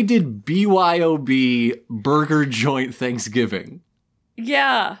 So they did BYOB Burger Joint Thanksgiving.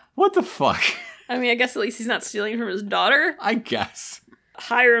 Yeah. What the fuck? I mean, I guess at least he's not stealing from his daughter. I guess.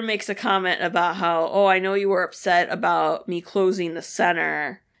 Hiram makes a comment about how, I know you were upset about me closing the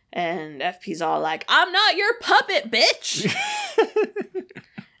center. And FP's all like, I'm not your puppet, bitch!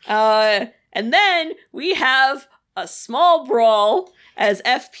 And then we have a small brawl as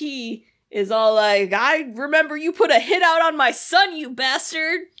FP is all like, I remember you put a hit out on my son, you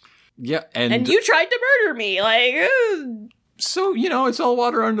bastard! Yeah, and you tried to murder me, like... So, it's all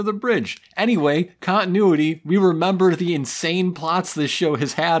water under the bridge. Anyway, continuity, we remember the insane plots this show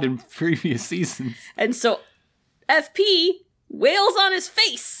has had in previous seasons. And so, FP wails on his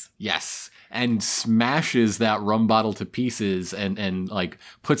face. Yes, and smashes that rum bottle to pieces and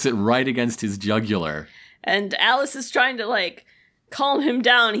puts it right against his jugular. And Alice is trying to, calm him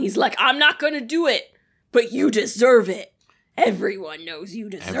down. He's like, I'm not gonna do it, but you deserve it. Everyone knows you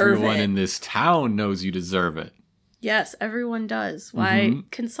deserve it. Everyone in this town knows you deserve it. Yes, everyone does. Why?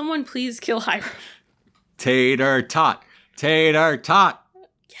 Can someone please kill Hiram? Tater tot. Tater tot.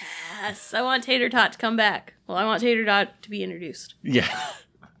 Yes, I want Tater Tot to come back. Well, I want Tater Tot to be introduced. Yeah.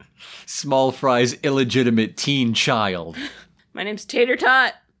 Small Fry's illegitimate teen child. My name's Tater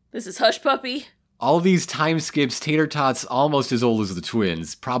Tot. This is Hush Puppy. All these time skips, Tater Tot's almost as old as the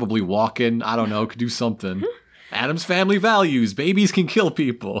twins. Probably walking, I don't know, could do something. Addams Family Values. Babies can kill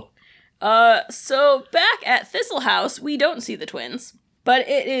people. So back at Thistle House, we don't see the twins, but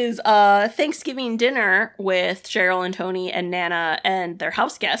it is Thanksgiving dinner with Cheryl and Tony and Nana and their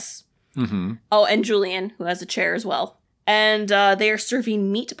house guests. Mm-hmm. Oh, and Julian, who has a chair as well. And they are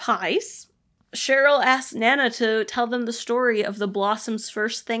serving meat pies. Cheryl asks Nana to tell them the story of the Blossoms'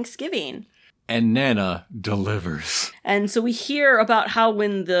 first Thanksgiving. And Nana delivers. And so we hear about how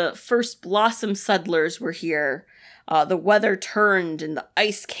when the first Blossom settlers were here, the weather turned and the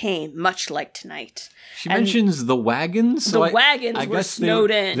ice came, much like tonight. She mentions the wagons. So the wagons were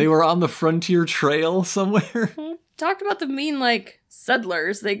snowed in. They were on the frontier trail somewhere. Talked about them being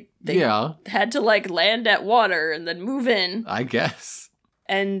settlers. They had to land at water and then move in. I guess.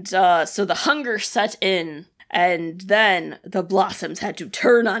 And so the hunger set in, and then the Blossoms had to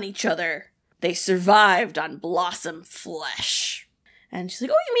turn on each other. They survived on Blossom flesh. And she's like,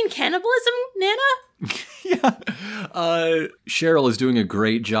 oh, you mean cannibalism, Nana? Yeah. Cheryl is doing a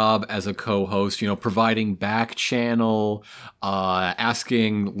great job as a co-host, providing back channel,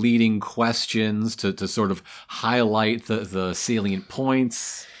 asking leading questions to sort of highlight the salient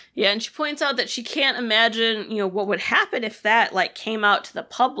points. Yeah, and she points out that she can't imagine, what would happen if that, came out to the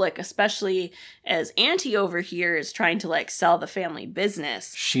public, especially as Auntie over here is trying to, sell the family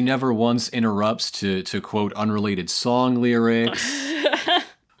business. She never once interrupts to quote unrelated song lyrics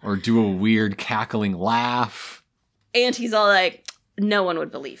or do a weird cackling laugh. Auntie's all like, no one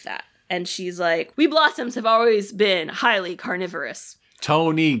would believe that. And she's like, we Blossoms have always been highly carnivorous.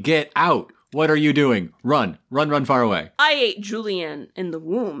 Tony, get out. What are you doing? Run far away. I ate Julian in the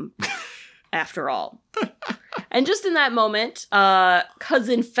womb, after all. And just in that moment,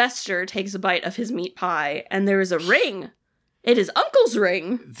 Cousin Fester takes a bite of his meat pie, and there is a ring. It is Uncle's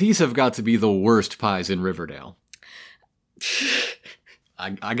ring. These have got to be the worst pies in Riverdale.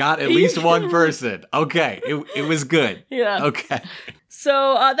 I got at least one person. Okay, it was good. Yeah. Okay.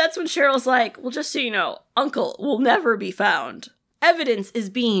 So that's when Cheryl's like, well, just so you know, Uncle will never be found. Evidence is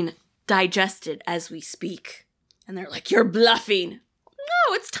being digested as we speak. And they're like, you're bluffing.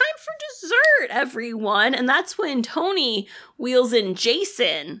 No, it's time for dessert, everyone. And that's when Tony wheels in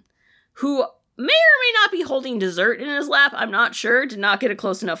Jason, who may or may not be holding dessert in his lap. I'm not sure. Did not get a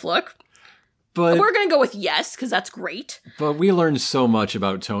close enough look. But we're going to go with yes, because that's great. But we learned so much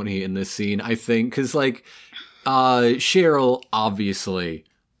about Tony in this scene, I think, because, Cheryl, obviously,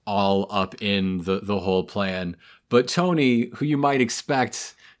 all up in the whole plan. But Tony, who you might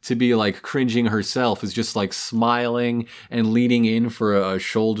expect to be, cringing herself, is just, smiling and leaning in for a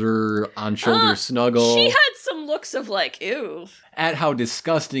shoulder-on-shoulder snuggle. She had some looks of, ew. At how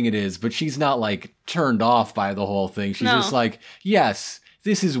disgusting it is, but she's not, turned off by the whole thing. She's just yes,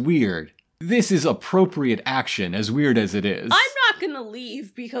 this is weird. This is appropriate action, as weird as it is. I'm not gonna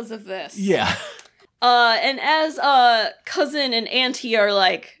leave because of this. Yeah. And as Cousin and Auntie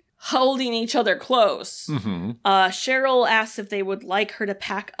are, holding each other close, mm-hmm. Cheryl asks if they would like her to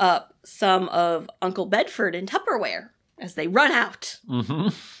pack up some of Uncle Bedford in Tupperware as they run out. Mm-hmm.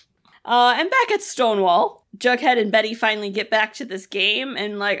 And back at Stonewall, Jughead and Betty finally get back to this game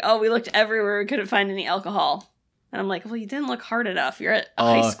and we looked everywhere, we couldn't find any alcohol. And I'm like, well, you didn't look hard enough. You're at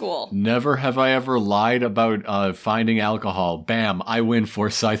high school. Never have I ever lied about finding alcohol. Bam, I win,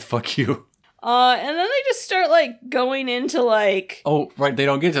 Forsyth, fuck you. And then they just start, going into, Oh, right, they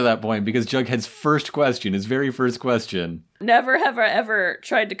don't get to that point because Jughead's his very first question. Never have I ever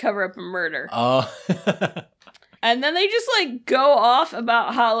tried to cover up a murder. And then they just, go off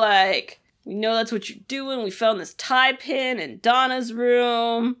about how, we know that's what you're doing. We found this tie pin in Donna's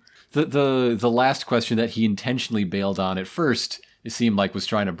room. The last question that he intentionally bailed on at first, it seemed like was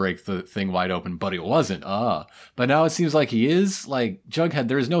trying to break the thing wide open, but it wasn't. But now it seems like he is. Jughead,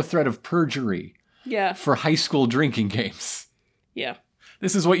 there is no threat of perjury. Yeah. For high school drinking games. Yeah.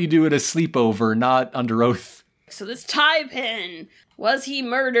 This is what you do at a sleepover, not under oath. So this tie pin, was he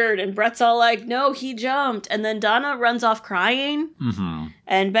murdered? And Brett's all like, no, he jumped. And then Donna runs off crying. Mm-hmm.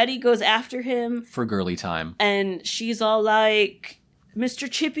 And Betty goes after him. For girly time. And she's all like, Mr.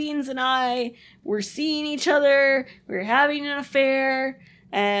 Chippings and I were seeing each other. We were having an affair.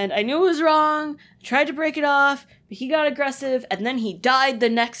 And I knew it was wrong. I tried to break it off. But he got aggressive. And then he died the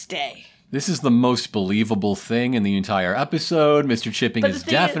next day. This is the most believable thing in the entire episode. Mr. Chipping is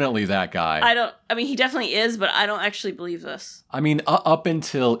definitely that guy. He definitely is, but I don't actually believe this. Up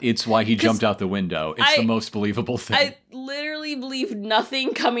until it's why he jumped out the window. It's the most believable thing. I literally believe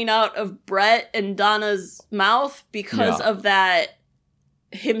nothing coming out of Brett and Donna's mouth because of that,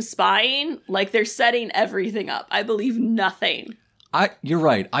 him spying. They're setting everything up. I believe nothing. You're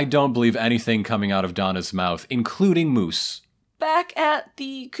right. I don't believe anything coming out of Donna's mouth, including Moose. Back at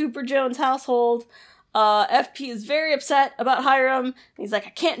the Cooper Jones household, FP is very upset about Hiram. He's like,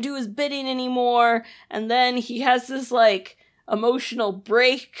 I can't do his bidding anymore. And then he has this emotional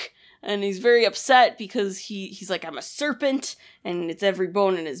break, and he's very upset because he's like, I'm a serpent, and it's every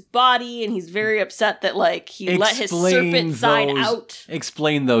bone in his body, and he's very upset that he let his serpent side out.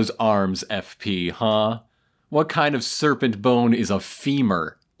 Explain those arms, FP, huh? What kind of serpent bone is a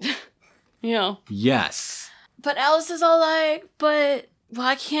femur? Yes. But Alice is all like, but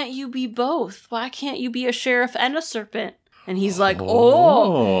why can't you be both? Why can't you be a sheriff and a serpent? And he's like,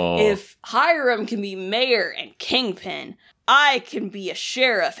 if Hiram can be mayor and kingpin, I can be a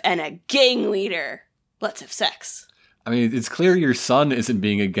sheriff and a gang leader. Let's have sex. It's clear your son isn't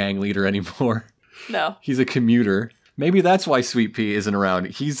being a gang leader anymore. No. He's a commuter. Maybe that's why Sweet Pea isn't around.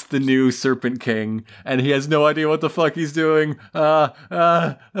 He's the new Serpent King, and he has no idea what the fuck he's doing.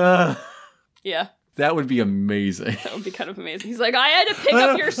 Yeah. That would be amazing. That would be kind of amazing. He's like, I had to pick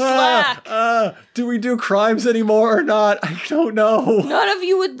up your slack. Do we do crimes anymore or not? I don't know. None of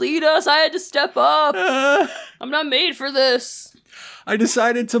you would lead us. I had to step up. I'm not made for this. I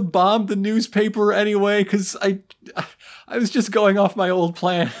decided to bomb the newspaper anyway because I was just going off my old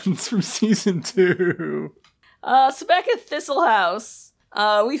plans from season 2. So back at Thistle House,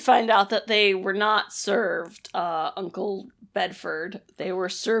 we find out that they were not served Uncle Bedford. They were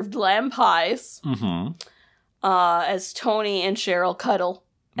served lamb pies. Mm-hmm. As Tony and Cheryl cuddle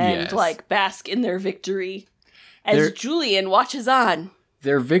and bask in their victory as Julian watches on.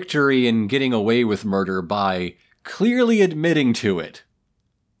 Their victory in getting away with murder by clearly admitting to it.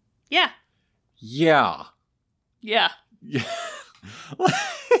 Yeah. Yeah. Yeah. Yeah.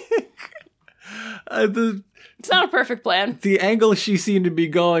 It's not a perfect plan. The angle she seemed to be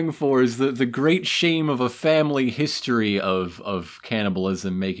going for is the great shame of a family history of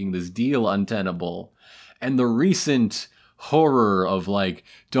cannibalism making this deal untenable. And the recent horror of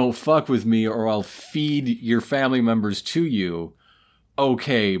don't fuck with me or I'll feed your family members to you.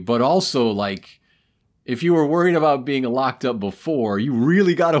 Okay, but also if you were worried about being locked up before, you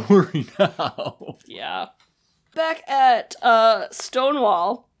really gotta worry now. Yeah. Back at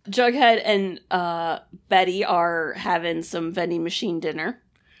Stonewall, Jughead and Betty are having some vending machine dinner.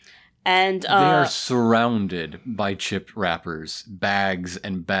 And they are surrounded by chipped wrappers, bags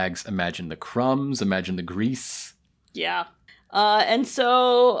and bags. Imagine the crumbs, imagine the grease. Yeah. And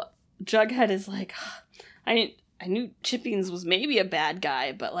so Jughead is like, I knew Chippings was maybe a bad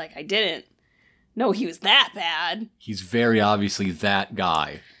guy, but I didn't know he was that bad. He's very obviously that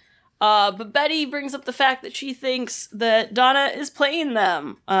guy. But Betty brings up the fact that she thinks that Donna is playing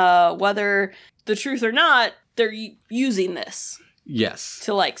them. Whether the truth or not, they're using this. Yes.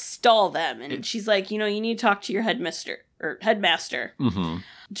 To stall them. And she's like, you need to talk to your headmaster. Mm-hmm.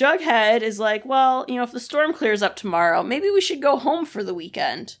 Jughead is like, well, if the storm clears up tomorrow, maybe we should go home for the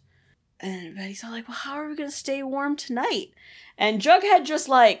weekend. And Betty's all like, well, how are we going to stay warm tonight? And Jughead just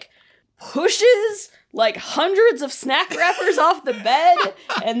pushes like hundreds of snack wrappers off the bed,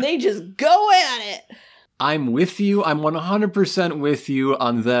 and they just go at it. I'm with you. I'm 100% with you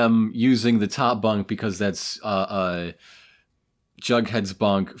on them using the top bunk because that's Jughead's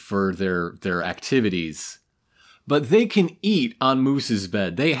bunk for their activities. But they can eat on Moose's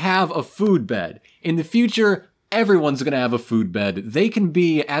bed. They have a food bed. In the future, everyone's going to have a food bed. They can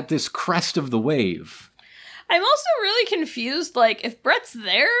be at this crest of the wave. I'm also really confused, like, if Brett's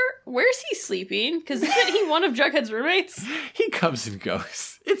there, where's he sleeping? Because isn't he one of Jughead's roommates? He comes and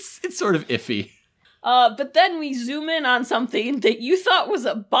goes. It's sort of iffy. But then we zoom in on something that you thought was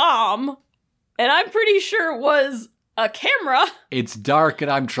a bomb, and I'm pretty sure was a camera. It's dark and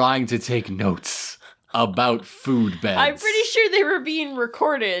I'm trying to take notes about food beds. I'm pretty sure they were being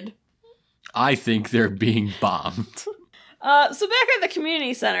recorded. I think they're being bombed. So back at the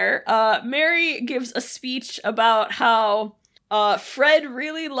community center, Mary gives a speech about how Fred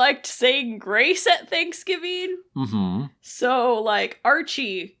really liked saying grace at Thanksgiving. Mm-hmm. So, like,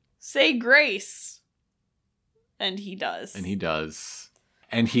 Archie, say grace. And he does. And he does.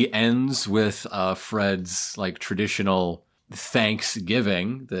 And he ends with Fred's, like, traditional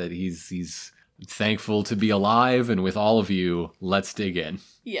Thanksgiving, that he's thankful to be alive, and with all of you, let's dig in.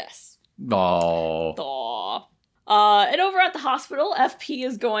 Yes. Oh. Aww. And over at the hospital, FP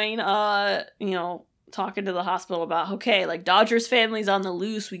is going, talking to the hospital about, okay, like, Dodger's family's on the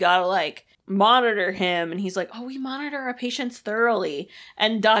loose, we gotta, like, monitor him. And he's like, oh, we monitor our patients thoroughly.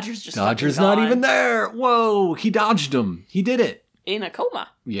 And Dodger's not even there. Whoa, he dodged him. He did it. In a coma.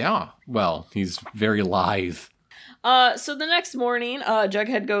 Yeah. Well, he's very lithe. So the next morning,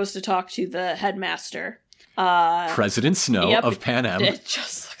 Jughead goes to talk to the headmaster. President Snow of Pan Am. It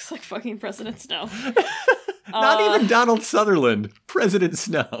just looks like fucking President Snow. Not even Donald Sutherland. President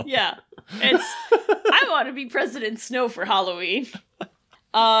Snow. Yeah. I want to be President Snow for Halloween.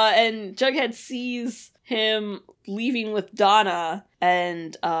 And Jughead sees him leaving with Donna,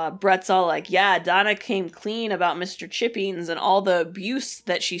 and Brett's all like, yeah, Donna came clean about Mr. Chippings and all the abuse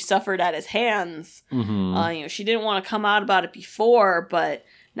that she suffered at his hands. Mm-hmm. She didn't want to come out about it before, but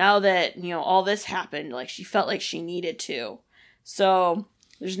now that, all this happened, like, she felt like she needed to. So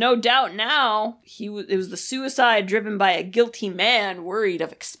there's no doubt now it was the suicide driven by a guilty man worried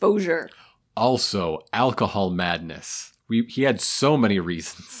of exposure. Also, alcohol madness. He had so many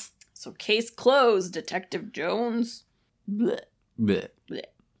reasons. So case closed, Detective Jones. Blech. Blech. Blech.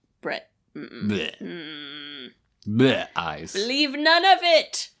 Brett. Blech. Blech. Eyes. Believe none of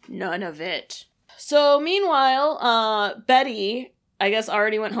it. None of it. So meanwhile, Betty, I guess,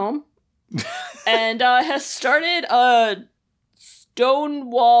 already went home and has started a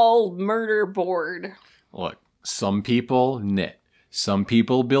Stonewall murder board. Look, some people knit. Some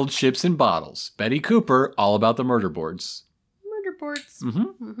people build ships in bottles. Betty Cooper, all about the murder boards. Murder boards.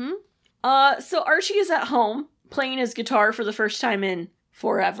 Mm-hmm. Mm-hmm. So Archie is at home playing his guitar for the first time in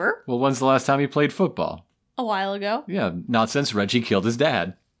forever. Well, when's the last time he played football? A while ago. Yeah, not since Reggie killed his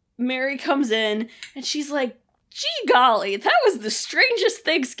dad. Mary comes in and she's like, gee golly, that was the strangest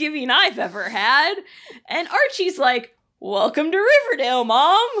Thanksgiving I've ever had. And Archie's like, welcome to Riverdale,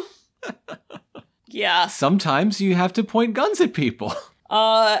 Mom. Yeah. Sometimes you have to point guns at people.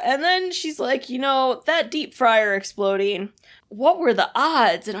 And then she's like, that deep fryer exploding, what were the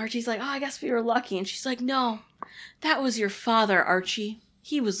odds? And Archie's like, oh, I guess we were lucky. And she's like, no, that was your father, Archie.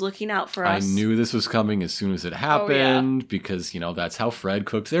 He was looking out for us. I knew this was coming as soon as it happened because, that's how Fred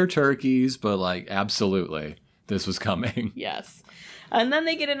cooks their turkeys. But, like, absolutely, this was coming. Yes. And then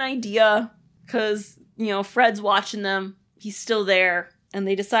they get an idea because, Fred's watching them. He's still there. And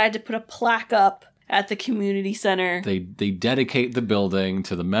they decide to put a plaque up at the community center. They dedicate the building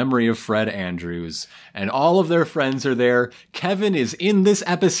to the memory of Fred Andrews, and all of their friends are there. Kevin is in this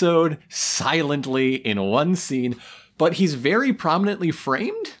episode silently in one scene, but he's very prominently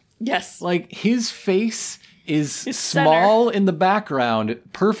framed. Yes. Like, his face is small in the background,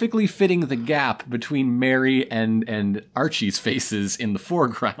 perfectly fitting the gap between Mary and Archie's faces in the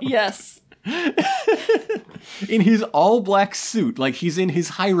foreground. Yes. In his all-black suit, like he's in his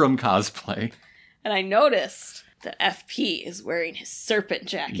Hiram cosplay. And I noticed that FP is wearing his serpent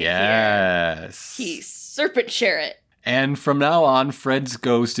jacket yes. here. He's Serpent Sherritt. And from now on, Fred's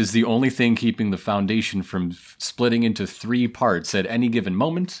ghost is the only thing keeping the Foundation from splitting into 3 parts at any given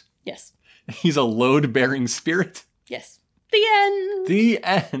moment. Yes. He's a load-bearing spirit. Yes. The end. The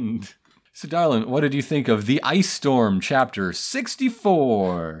end. So, darling, what did you think of The Ice Storm, Chapter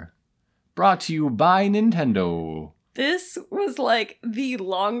 64? Brought to you by Nintendo. This was like the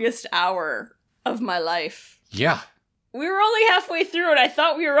longest hour of my life. Yeah. We were only halfway through and I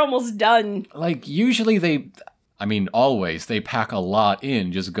thought we were almost done. Like, usually I mean, always. They pack a lot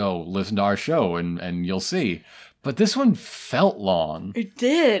in. Just go listen to our show and you'll see. But this one felt long. It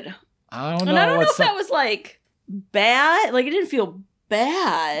did. I don't know. And I don't know if that was, like, bad. Like, it didn't feel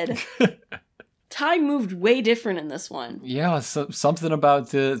bad. Time moved way different in this one. Yeah, something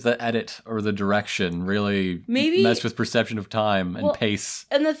about the edit or the direction really Maybe messed with perception of time and pace.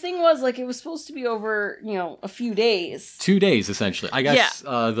 And the thing was, like, it was supposed to be over, a few days. 2 days, essentially. I guess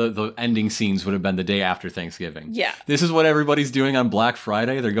the ending scenes would have been the day after Thanksgiving. Yeah. This is what everybody's doing on Black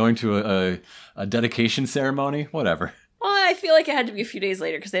Friday. They're going to a dedication ceremony. Whatever. Well, I feel like it had to be a few days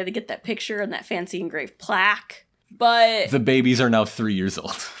later because they had to get that picture and that fancy engraved plaque. But the babies are now 3 years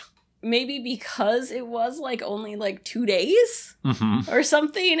old. Maybe because it was, like, only, like, 2 days or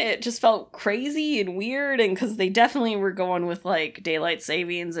something, it just felt crazy and weird, and because they definitely were going with, like, daylight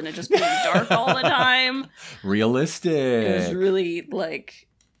savings and it just being dark all the time. Realistic. It was really, like,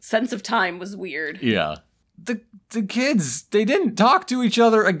 sense of time was weird. Yeah. The kids, they didn't talk to each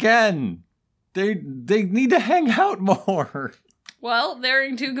other again. They need to hang out more. Well, they're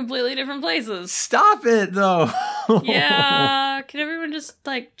in two completely different places. Stop it, though. Yeah, can everyone just,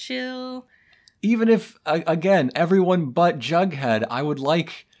 like, chill? Even if, again, everyone but Jughead, I would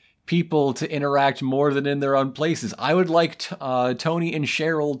like people to interact more than in their own places. I would like Tony and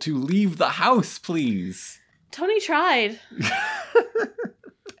Cheryl to leave the house, please. Tony tried.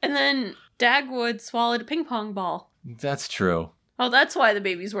 And then Dagwood swallowed a ping pong ball. That's true. Oh, that's why the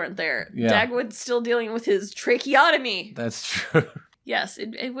babies weren't there. Yeah. Dagwood's still dealing with his tracheotomy. That's true. Yes,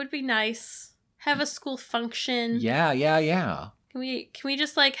 it would be nice. Have a school function. Yeah. Can we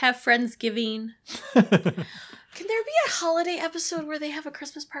just, like, have Friendsgiving? Can there be a holiday episode where they have a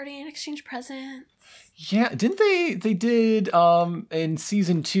Christmas party and exchange presents? Yeah, didn't they did, in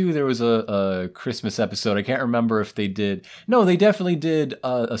season 2, there was a Christmas episode. I can't remember if they did. No, they definitely did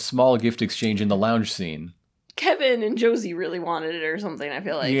a small gift exchange in the lounge scene. Kevin and Josie really wanted it or something, I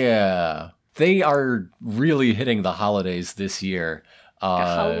feel like. Yeah. They are really hitting the holidays this year. We got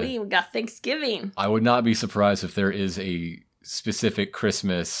Halloween, we got Thanksgiving. I would not be surprised if there is a specific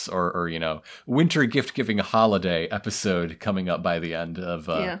Christmas or winter gift-giving holiday episode coming up by the end of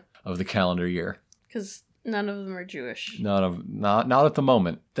the calendar year. Because none of them are Jewish. Not at the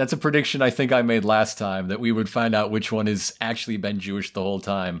moment. That's a prediction I think I made last time, that we would find out which one has actually been Jewish the whole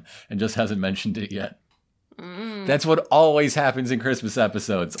time and just hasn't mentioned it yet. That's what always happens in Christmas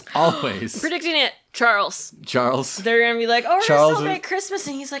episodes. Always. Predicting it. Charles. They're going to be like, oh, we're going to celebrate Christmas.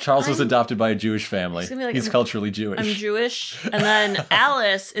 And he's like, Charles was adopted by a Jewish family. He's culturally Jewish. I'm Jewish. And then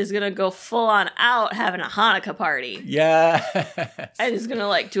Alice is going to go full on out having a Hanukkah party. Yeah. And is going to,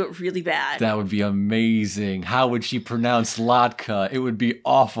 like, do it really bad. That would be amazing. How would she pronounce Latka? It would be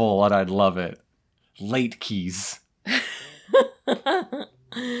awful, and I'd love it. Late keys.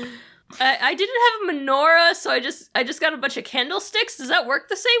 I didn't have a menorah, so I just got a bunch of candlesticks. Does that work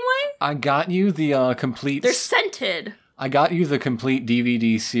the same way? I got you the complete... They're scented. I got you the complete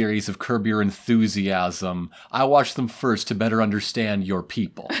DVD series of Curb Your Enthusiasm. I watched them first to better understand your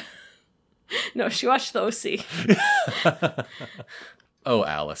people. No, she watched the OC. Oh,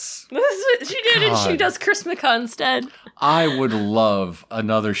 Alice. She did, and she does Christmacon instead. I would love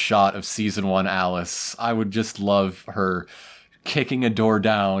another shot of season 1 Alice. I would just love her kicking a door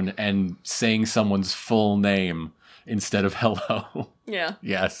down and saying someone's full name instead of hello. Yeah.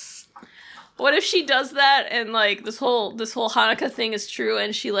 Yes. What if she does that and, like, this whole Hanukkah thing is true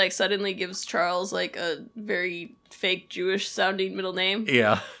and she, like, suddenly gives Charles, like, a very fake Jewish sounding middle name?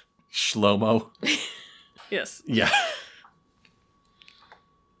 Yeah. Shlomo. Yes. Yeah.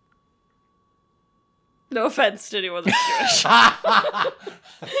 No offense to anyone that's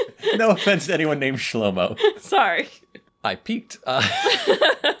Jewish. No offense to anyone named Shlomo. Sorry. I peeked.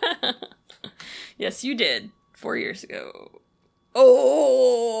 Yes, you did. 4 years ago.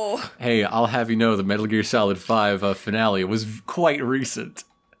 Oh! Hey, I'll have you know the Metal Gear Solid 5 finale was quite recent.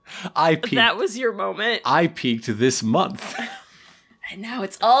 I peaked. That was your moment. I peaked this month. And now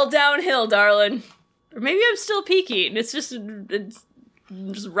it's all downhill, darling. Or maybe I'm still peaking. It's just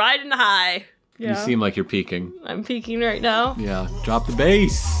riding high. Yeah. You seem like you're peaking. I'm peaking right now. Yeah, drop the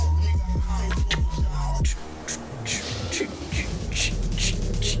bass.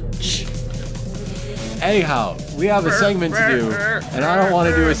 Anyhow, we have a segment to do, and I don't want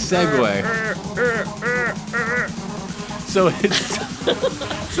to do a segue. So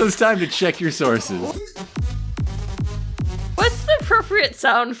it's time to check your sources. What's the appropriate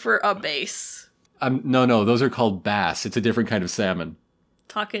sound for a bass? No, those are called bass. It's a different kind of salmon.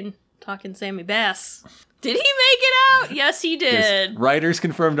 Talking Sammy Bass. Did he make it out? Yes, he did. Yes. Writers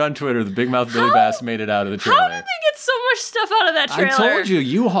confirmed on Twitter the Big Mouth Billy Bass made it out of the trailer. How did they get so much stuff out of that trailer? I told you,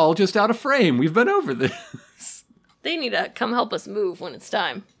 U-Haul just out of frame. We've been over this. They need to come help us move when it's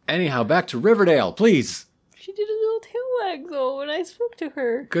time. Anyhow, back to Riverdale, please. She did a little tail wag, though, when I spoke to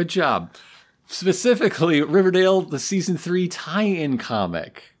her. Good job. Specifically, Riverdale, the Season 3 tie-in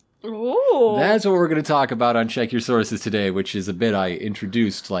comic. Ooh. That's what we're going to talk about on Check Your Sources today, which is a bit I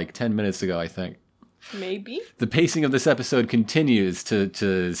introduced like 10 minutes ago, I think. Maybe. The pacing of this episode continues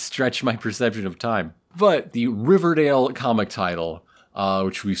to stretch my perception of time. But the Riverdale comic title,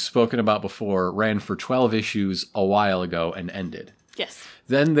 which we've spoken about before, ran for 12 issues a while ago and ended. Yes.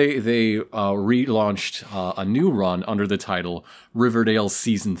 Then they relaunched a new run under the title Riverdale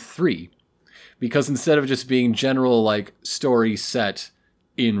Season 3. Because instead of just being general, like, story set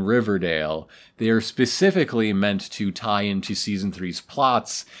in Riverdale, they are specifically meant to tie into Season 3's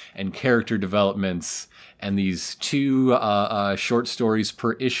plots and character developments, and these 2 short stories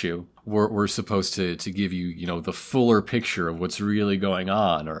per issue were supposed to give you, you know, the fuller picture of what's really going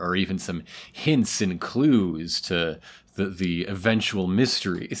on, or even some hints and clues to the eventual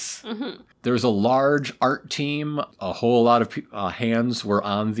mysteries. Mm-hmm. There's a large art team. A whole lot of hands were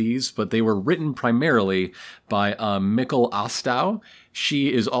on these, but they were written primarily by Mikkel Ostow.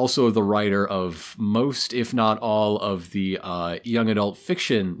 She is also the writer of most, if not all, of the young adult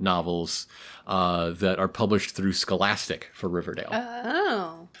fiction novels that are published through Scholastic for Riverdale.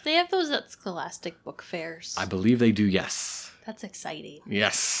 Oh. They have those at Scholastic book fairs. I believe they do, yes. That's exciting.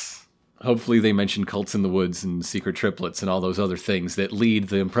 Yes. Hopefully they mention Cults in the Woods and Secret Triplets and all those other things that lead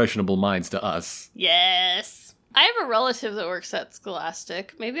the impressionable minds to us. Yes. I have a relative that works at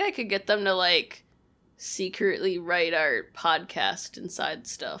Scholastic. Maybe I could get them to, like, secretly write our podcast inside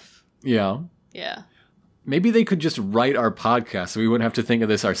stuff. Yeah. Yeah. Maybe they could just write our podcast so we wouldn't have to think of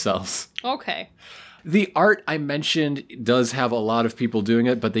this ourselves. Okay. The art I mentioned does have a lot of people doing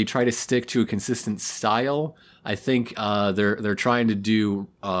it, but they try to stick to a consistent style. I think they're trying to do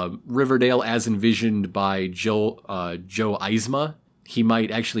Riverdale as envisioned by Joe Eisma. He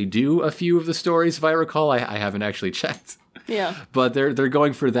might actually do a few of the stories, if I recall. I haven't actually checked. Yeah. But they're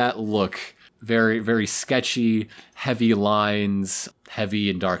going for that look. Very, very sketchy, heavy lines, heavy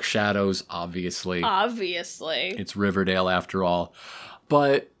and dark shadows, obviously. Obviously. It's Riverdale after all.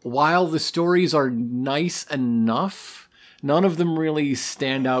 But while the stories are nice enough, none of them really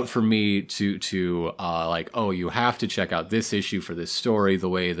stand out for me to like, oh, you have to check out this issue for this story, the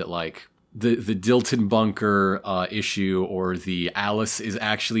way that, like, the Dilton Bunker issue or the Alice is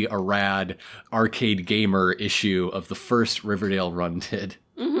actually a rad arcade gamer issue of the first Riverdale run did.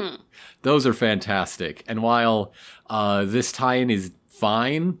 Mm-hmm. Those are fantastic. And while this tie-in is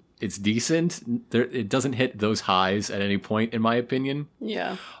fine, it's decent, it doesn't hit those highs at any point, in my opinion.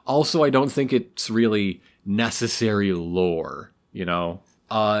 Yeah. Also, I don't think it's really necessary lore, you know?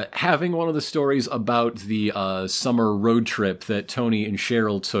 Having one of the stories about the summer road trip that Tony and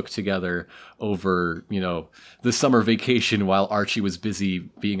Cheryl took together over, you know, the summer vacation while Archie was busy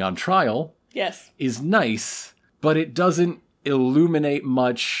being on trial. Yes. Is nice, but it doesn't illuminate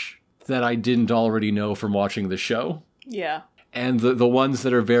much that I didn't already know from watching the show. Yeah. And the ones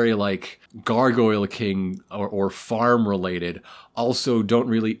that are very, like, Gargoyle King or farm related also don't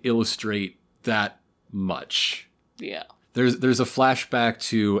really illustrate that much. Yeah. There's a flashback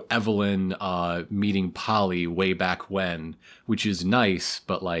to Evelyn meeting Polly way back when, which is nice,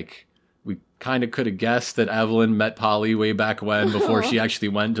 but, like, we kind of could have guessed that Evelyn met Polly way back when before she actually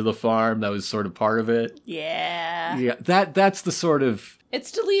went to the farm. That was sort of part of it. Yeah. Yeah, that's the sort of...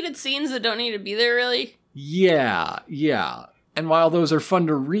 It's deleted scenes that don't need to be there, really. Yeah. And while those are fun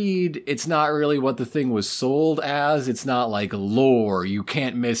to read, it's not really what the thing was sold as. It's not like lore you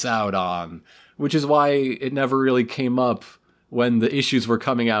can't miss out on, which is why it never really came up when the issues were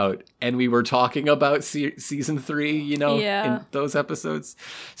coming out and we were talking about season 3, you know, in those episodes.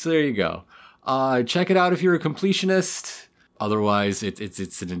 So there you go. Check it out if you're a completionist. Otherwise,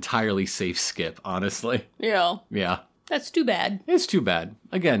 it's an entirely safe skip, honestly. Yeah. Yeah. That's too bad. It's too bad.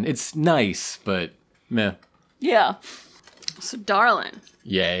 Again, it's nice, but meh. Yeah. So, darling.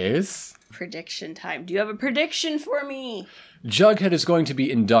 Yes? Prediction time. Do you have a prediction for me? Jughead is going to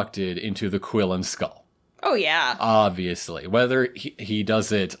be inducted into the Quill and Skull. Oh, yeah. Obviously. Whether he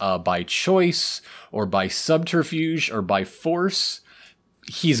does it by choice or by subterfuge or by force,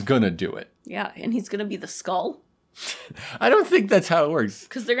 he's gonna do it. Yeah, and he's gonna be the Skull. I don't think that's how it works.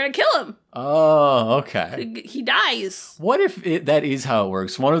 Because they're gonna kill him. Oh, okay. He dies. What if that is how it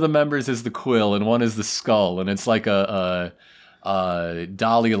works? One of the members is the Quill and one is the Skull, and it's like a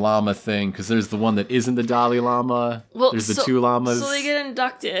Dalai Lama thing, because there's the one that isn't the Dalai Lama. Well, there's the 2 llamas. So they get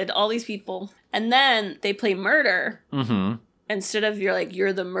inducted, all these people, and then they play murder. Mm-hmm. Instead of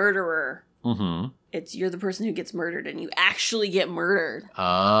you're the murderer. Mm-hmm. you're the person who gets murdered, and you actually get murdered.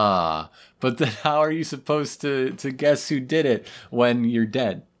 But then how are you supposed to guess who did it when you're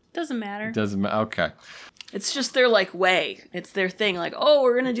dead? Doesn't matter. Doesn't matter. Okay. It's just their, like, way. It's their thing. Like, oh,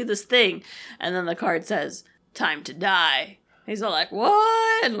 we're gonna do this thing. And then the card says, time to die. He's all like,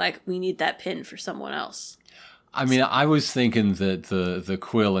 what? And, like, we need that pin for someone else. I mean, I was thinking that the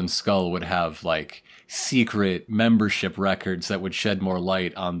Quill and Skull would have, like, secret membership records that would shed more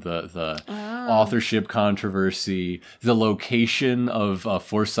light on the authorship controversy, the location of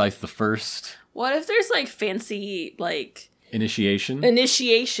Forsyth the First. What if there's, like, fancy, like... Initiation?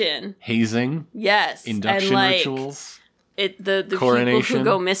 Hazing. Yes. Induction and, like, rituals. The people who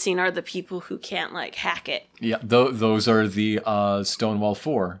go missing are the people who can't, like, hack it. Yeah, those are the Stonewall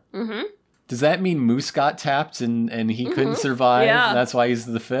Four. Mm-hmm. Does that mean Moose got tapped and he couldn't survive? Yeah. That's why he's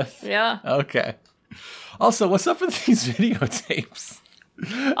the fifth? Yeah. Okay. Also, what's up with these videotapes?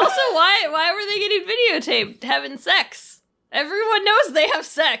 Also, why were they getting videotaped having sex? Everyone knows they have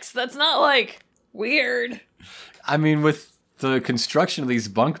sex. That's not, like, weird. I mean, with the construction of these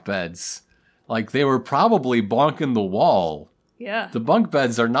bunk beds, like, they were probably bonking the wall. Yeah. The bunk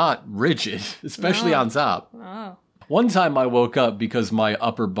beds are not rigid, especially on top. Oh. One time I woke up because my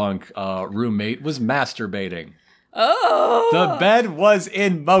upper bunk roommate was masturbating. Oh. The bed was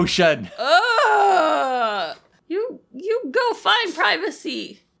in motion. Oh. You go find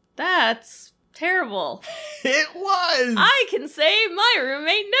privacy. That's terrible. It was. I can say my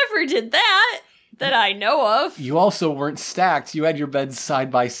roommate never did that I know of. You also weren't stacked. You had your beds side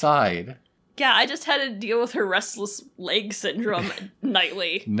by side. Yeah, I just had to deal with her restless leg syndrome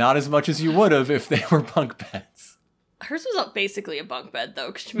nightly. Not as much as you would have if they were bunk beds. Hers was basically a bunk bed, though,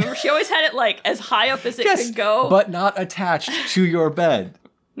 because remember, she always had it, like, as high up as it could go. But not attached to your bed.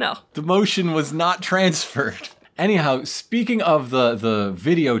 No. The motion was not transferred. Anyhow, speaking of the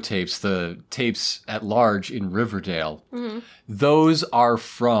videotapes, the tapes at large in Riverdale, those are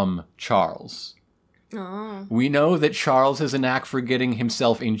from Charles. Oh. We know that Charles has a knack for getting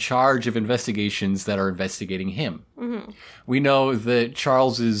himself in charge of investigations that are investigating him. Mm-hmm. We know that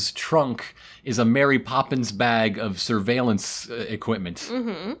Charles's trunk is a Mary Poppins bag of surveillance equipment.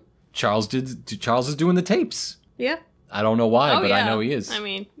 Mm-hmm. Charles is doing the tapes. Yeah. I don't know why, but I know he is. I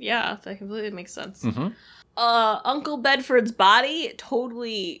mean, yeah, that completely makes sense. Mm-hmm. Uncle Bedford's body,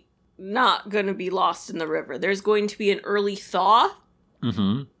 totally not going to be lost in the river. There's going to be an early thaw.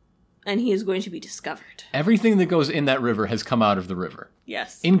 Mm-hmm. And he is going to be discovered. Everything that goes in that river has come out of the river.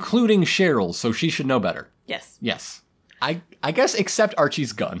 Yes. Including Cheryl, so she should know better. Yes. Yes. I guess except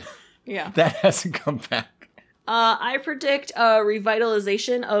Archie's gun. Yeah. That hasn't come back. I predict a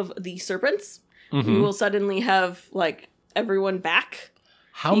revitalization of the serpents. Mm-hmm. We will suddenly have, like, everyone back.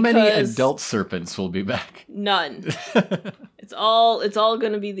 How many adult serpents will be back? None. It's all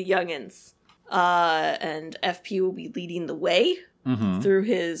going to be the youngins. And FP will be leading the way through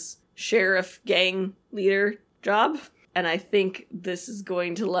his sheriff gang leader job. And I think this is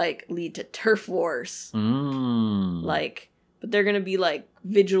going to, like, lead to turf wars. Like, but they're going to be, like,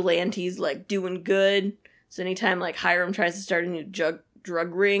 vigilantes, like, doing good. So anytime, like, Hiram tries to start a new drug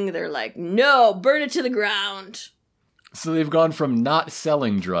ring, they're like, no, burn it to the ground. So they've gone from not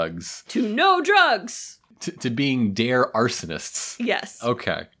selling drugs to no drugs to being dare arsonists. Yes.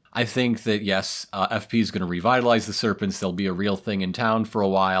 Okay. I think that, yes, FP is going to revitalize the serpents. They'll be a real thing in town for a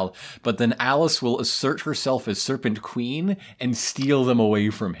while. But then Alice will assert herself as Serpent Queen and steal them away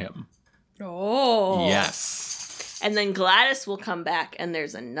from him. Oh. Yes. And then Gladys will come back and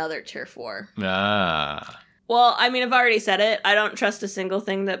there's another turf war. Ah. Well, I mean, I've already said it. I don't trust a single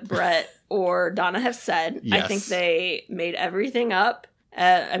thing that Brett or Donna have said. Yes. I think they made everything up.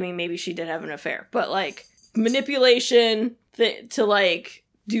 I mean, maybe she did have an affair. But, like, manipulation to, like,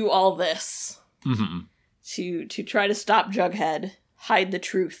 do all this. Mm-hmm. To try to stop Jughead. Hide the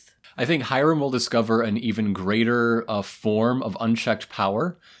truth. I think Hiram will discover an even greater form of unchecked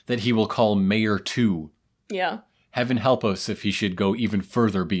power that he will call Mayor 2. Yeah. Heaven help us if he should go even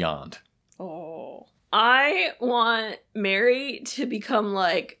further beyond. Oh. I want Mary to become,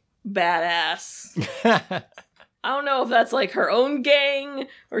 like, badass. I don't know if that's, like, her own gang,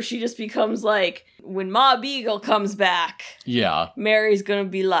 or she just becomes, like, when Mob Eagle comes back. Yeah. Mary's gonna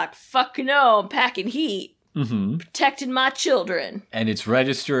be like, fuck no, I'm packing heat. Mm-hmm. Protecting my children. And it's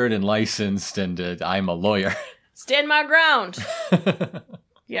registered and licensed, and I'm a lawyer. Stand my ground.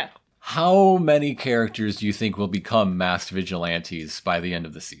 Yeah. How many characters do you think will become masked vigilantes by the end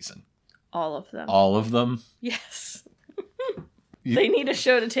of the season? All of them. All of them? Yes. They need a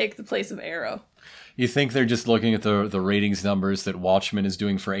show to take the place of Arrow. You think they're just looking at the ratings numbers that Watchmen is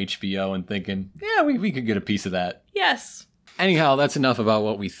doing for HBO and thinking, yeah, we could get a piece of that? Yes. Anyhow, that's enough about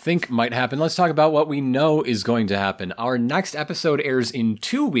what we think might happen. Let's talk about what we know is going to happen. Our next episode airs in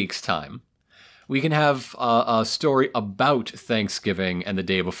 2 weeks' time. We can have a story about Thanksgiving and the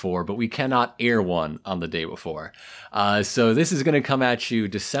day before, but we cannot air one on the day before. So this is going to come at you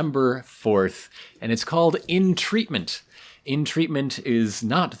December 4th, and it's called In Treatment. In Treatment is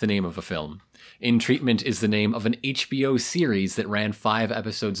not the name of a film. In Treatment is the name of an HBO series that ran 5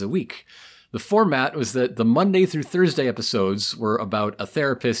 episodes a week. The format was that the Monday through Thursday episodes were about a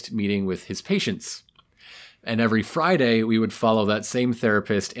therapist meeting with his patients. And every Friday, we would follow that same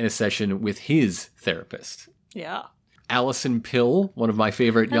therapist in a session with his therapist. Yeah. Allison Pill, one of my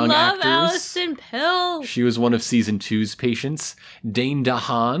favorite young actors. Allison Pill. She was one of season 2's patients. Dane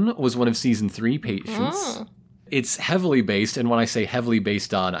DeHaan was one of season 3 patients. It's heavily based, and when I say heavily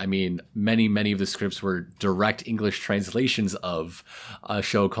based on, I mean many of the scripts were direct English translations of a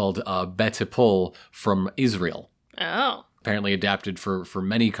show called Betipul from Israel. Oh. Apparently adapted for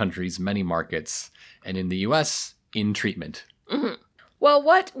many countries, many markets, and in the US, In Treatment. Mm-hmm. Well,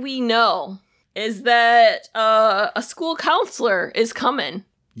 what we know is that a school counselor is coming.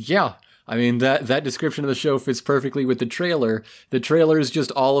 Yeah. I mean, that description of the show fits perfectly with the trailer. The trailer is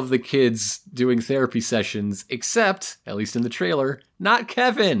just all of the kids doing therapy sessions, except, at least in the trailer, not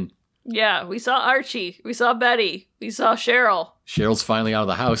Kevin. Yeah, we saw Archie. We saw Betty. We saw Cheryl. Cheryl's finally out of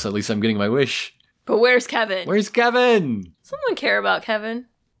the house. At least I'm getting my wish. But where's Kevin? Where's Kevin? Someone care about Kevin.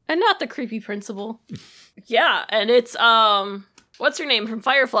 And not the creepy principal. Yeah, and it's, what's her name from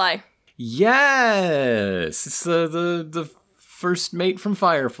Firefly? Yes! It's the first mate from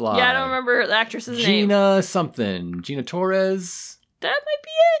Firefly. Yeah, I don't remember the actress's name. Gina something. Gina Torres? That might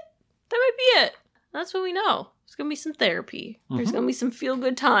be it. That's what we know. There's going to be some therapy. There's going to be some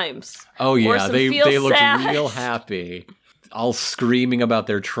feel-good times. Oh, yeah. They looked sad. real happy. All screaming about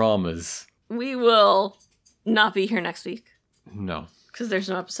their traumas. We will not be here next week. No. Because there's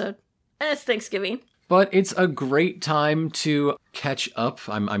no episode. And it's Thanksgiving. But it's a great time to catch up.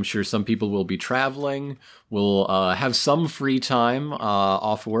 I'm sure some people will be traveling. We'll have some free time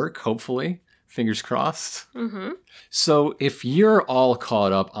off work, hopefully. Fingers crossed. Mm-hmm. So if you're all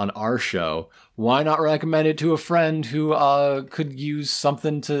caught up on our show, why not recommend it to a friend who could use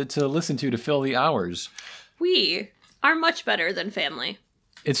something to listen to fill the hours? We are much better than family.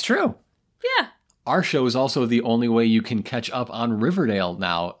 It's true. Yeah. Our show is also the only way you can catch up on Riverdale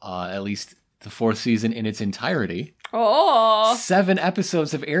now, at least the 4th season in its entirety. Oh. 7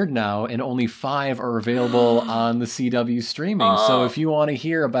 episodes have aired now, and only 5 are available on the CW streaming. Oh. So if you want to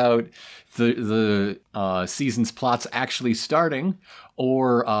hear about the season's plots actually starting,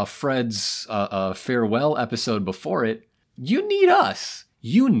 or Fred's farewell episode before it, you need us.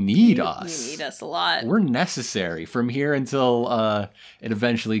 You need us. You need us a lot. We're necessary from here until it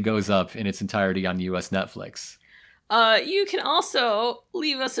eventually goes up in its entirety on US Netflix. You can also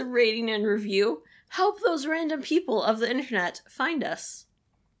leave us a rating and review. Help those random people of the internet find us.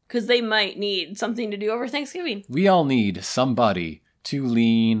 Because they might need something to do over Thanksgiving. We all need somebody to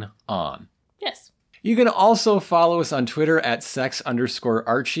lean on. Yes. You can also follow us on Twitter at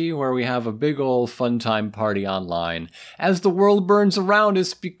sex_Archie, where we have a big old fun time party online as the world burns around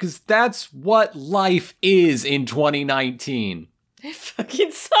us, because that's what life is in 2019. It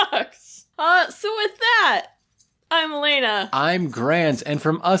fucking sucks. So with that, I'm Elena. I'm Grant, and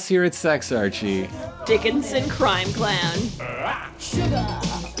from us here at Sex Archie, Dickinson Crime Clan. Sugar,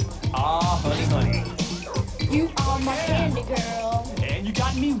 Honey. you are my candy girl. And you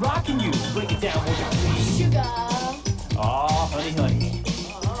got me rocking you. Break it down, won't you please? Sugar, Honey.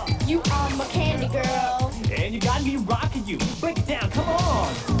 you are my candy girl. And you got me rocking you. Break it down, come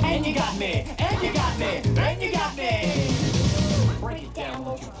on. And you got me, and you got me, and you got me.